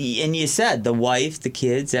 And you said the wife, the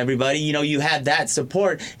kids, everybody, you had that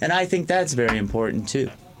support. And I think that's very important too.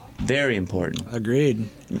 Very important. Agreed.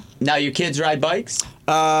 Now, your kids ride bikes?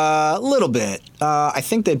 A little bit. I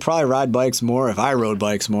think they'd probably ride bikes more if I rode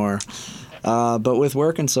bikes more. But with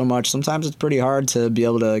working so much, sometimes it's pretty hard to be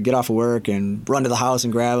able to get off of work and run to the house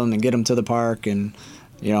and grab them and get them to the park. And,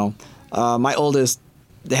 my oldest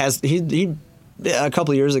he a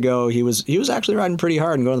couple of years ago, he was actually riding pretty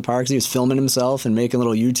hard and going to the parks. He was filming himself and making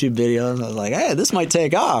little YouTube videos. I was like, hey, this might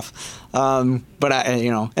take off. But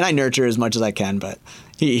I nurture as much as I can, but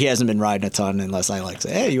he hasn't been riding a ton unless I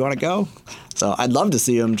say, hey, you want to go? So I'd love to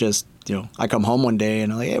see him just, I come home one day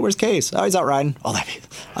and I'm like, hey, where's Case? Oh, he's out riding. Oh,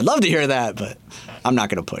 I'd love to hear that, but I'm not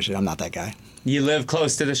going to push it. I'm not that guy. You live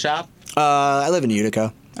close to the shop? I live in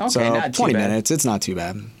Utica. Okay, so not 20 too bad. minutes. It's not too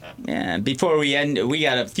bad. Yeah, before we end, we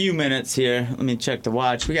got a few minutes here. Let me check the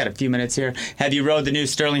watch. We got a few minutes here. Have you rode the new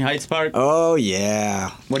Sterling Heights Park? Oh,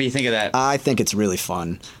 yeah. What do you think of that? I think it's really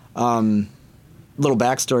fun. Little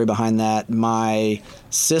backstory behind that. My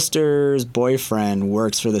sister's boyfriend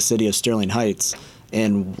works for the city of Sterling Heights,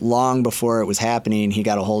 and long before it was happening, he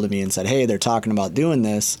got a hold of me and said, hey, they're talking about doing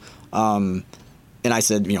this. And I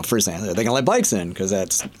said, first thing, are they going to let bikes in? Because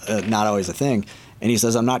that's not always a thing. And he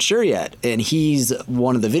says, I'm not sure yet. And he's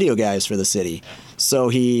one of the video guys for the city. So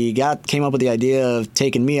he came up with the idea of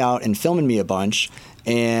taking me out and filming me a bunch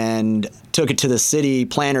and took it to the city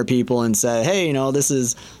planner people and said, hey, this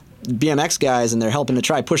is BMX guys and they're helping to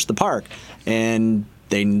try push the park. And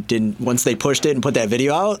they didn't, once they pushed it and put that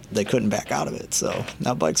video out, they couldn't back out of it. So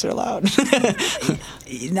now bikes are allowed.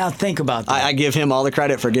 Now think about that. I give him all the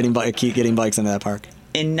credit for keep getting bikes into that park.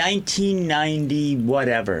 In 1990,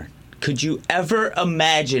 whatever, Could you ever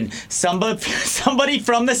imagine somebody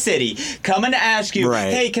from the city coming to ask you,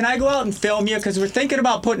 Right. hey, can I go out and film you? Because we're thinking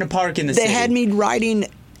about putting a park in the city. They had me riding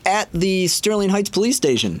at the Sterling Heights police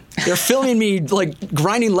station. They're filming me like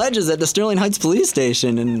grinding ledges at the Sterling Heights police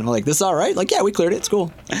station, and I'm like, this is all right? Like, yeah, we cleared it. It's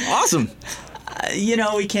cool. Awesome.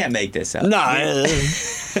 We can't make this up. Nah.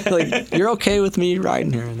 Like, you're okay with me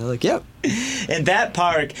riding here? And they're like, yep. And that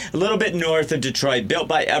park, a little bit north of Detroit, built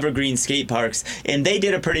by Evergreen Skate Parks, and they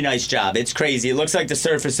did a pretty nice job. It's crazy. It looks like the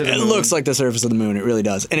surface of the moon. It looks like the surface of the moon. It really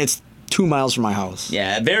does. And it's 2 miles from my house.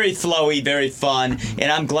 Yeah, very flowy, very fun,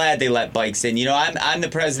 and I'm glad they let bikes in. I'm the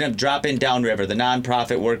president of Drop In Downriver, the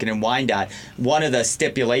nonprofit working in Wyandotte. One of the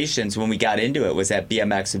stipulations when we got into it was that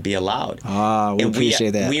BMX would be allowed. We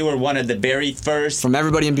appreciate that. We were one of the very first. From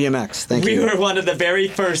everybody in BMX, thank you. We were one of the very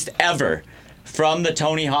first ever from the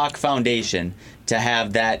Tony Hawk Foundation to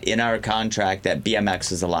have that in our contract that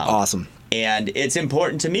BMX is allowed. Awesome. And it's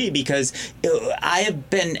important to me because I have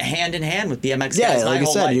been hand in hand with BMX guys like my you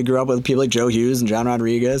whole said, life. you grew up with people like Joe Hughes and John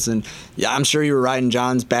Rodriguez, and yeah, I'm sure you were riding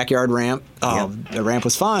John's backyard ramp. The ramp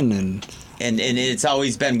was fun, and it's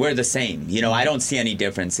always been, we're the same. I don't see any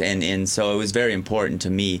difference, and so it was very important to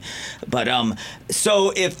me. But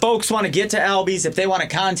so if folks want to get to Albe's, if they want to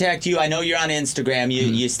contact you, I know you're on Instagram.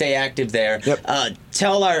 You stay active there. Yep.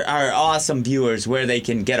 Tell our awesome viewers where they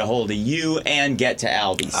can get a hold of you and get to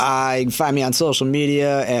Albe's. You can find me on social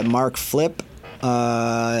media at Mark Flip.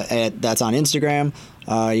 That's on Instagram.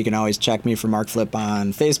 You can always check me for Mark Flip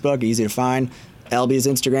on Facebook. Easy to find. Albe's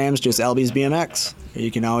Instagram's just Albe's BMX.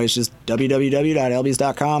 You can always just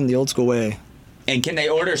www.albes.com the old school way. And can they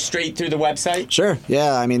order straight through the website? Sure.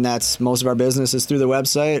 Yeah, I mean, that's most of our business is through the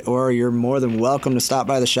website, or you're more than welcome to stop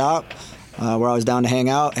by the shop. We're always down to hang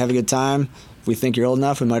out, have a good time. If we think you're old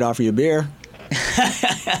enough, we might offer you a beer.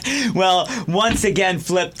 Well, once again,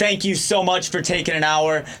 Flip, thank you so much for taking an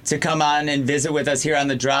hour to come on and visit with us here on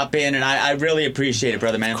the Drop In, and I really appreciate it,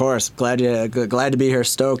 brother man. Of course. Glad to be here.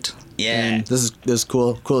 Stoked. Yeah. And this is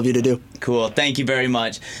cool of you to do. Cool. Thank you very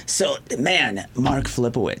much. So, man, Mark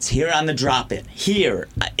Filipowicz here on the Drop In, here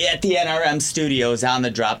at the NRM Studios on the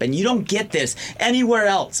Drop In. You don't get this anywhere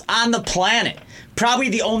else on the planet. Probably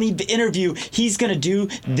the only interview he's going to do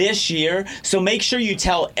this year. So make sure you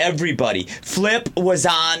tell everybody Flip was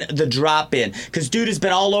on the Drop In, because dude has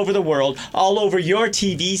been all over the world, all over your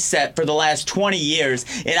TV set for the last 20 years,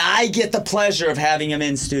 and I get the pleasure of having him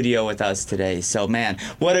in studio with us today. So, man,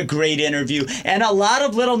 what a great interview, and a lot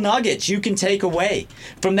of little nuggets you can take away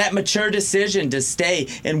from that mature decision to stay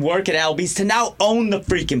and work at Albe's to now own the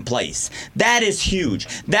freaking place. That is huge.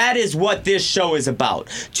 That is what this show is about,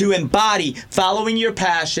 to embody following your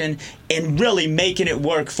passion and really making it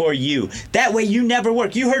work for you. That way you never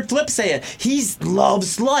work. You heard Flip say it. He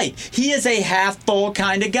loves life. He is a half full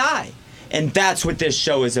kind of guy. And that's what this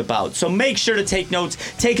show is about. So make sure to take notes,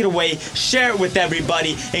 take it away, share it with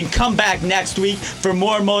everybody, and come back next week for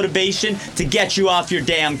more motivation to get you off your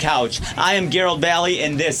damn couch. I am Garold Vallie,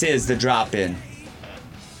 and this is The Drop In.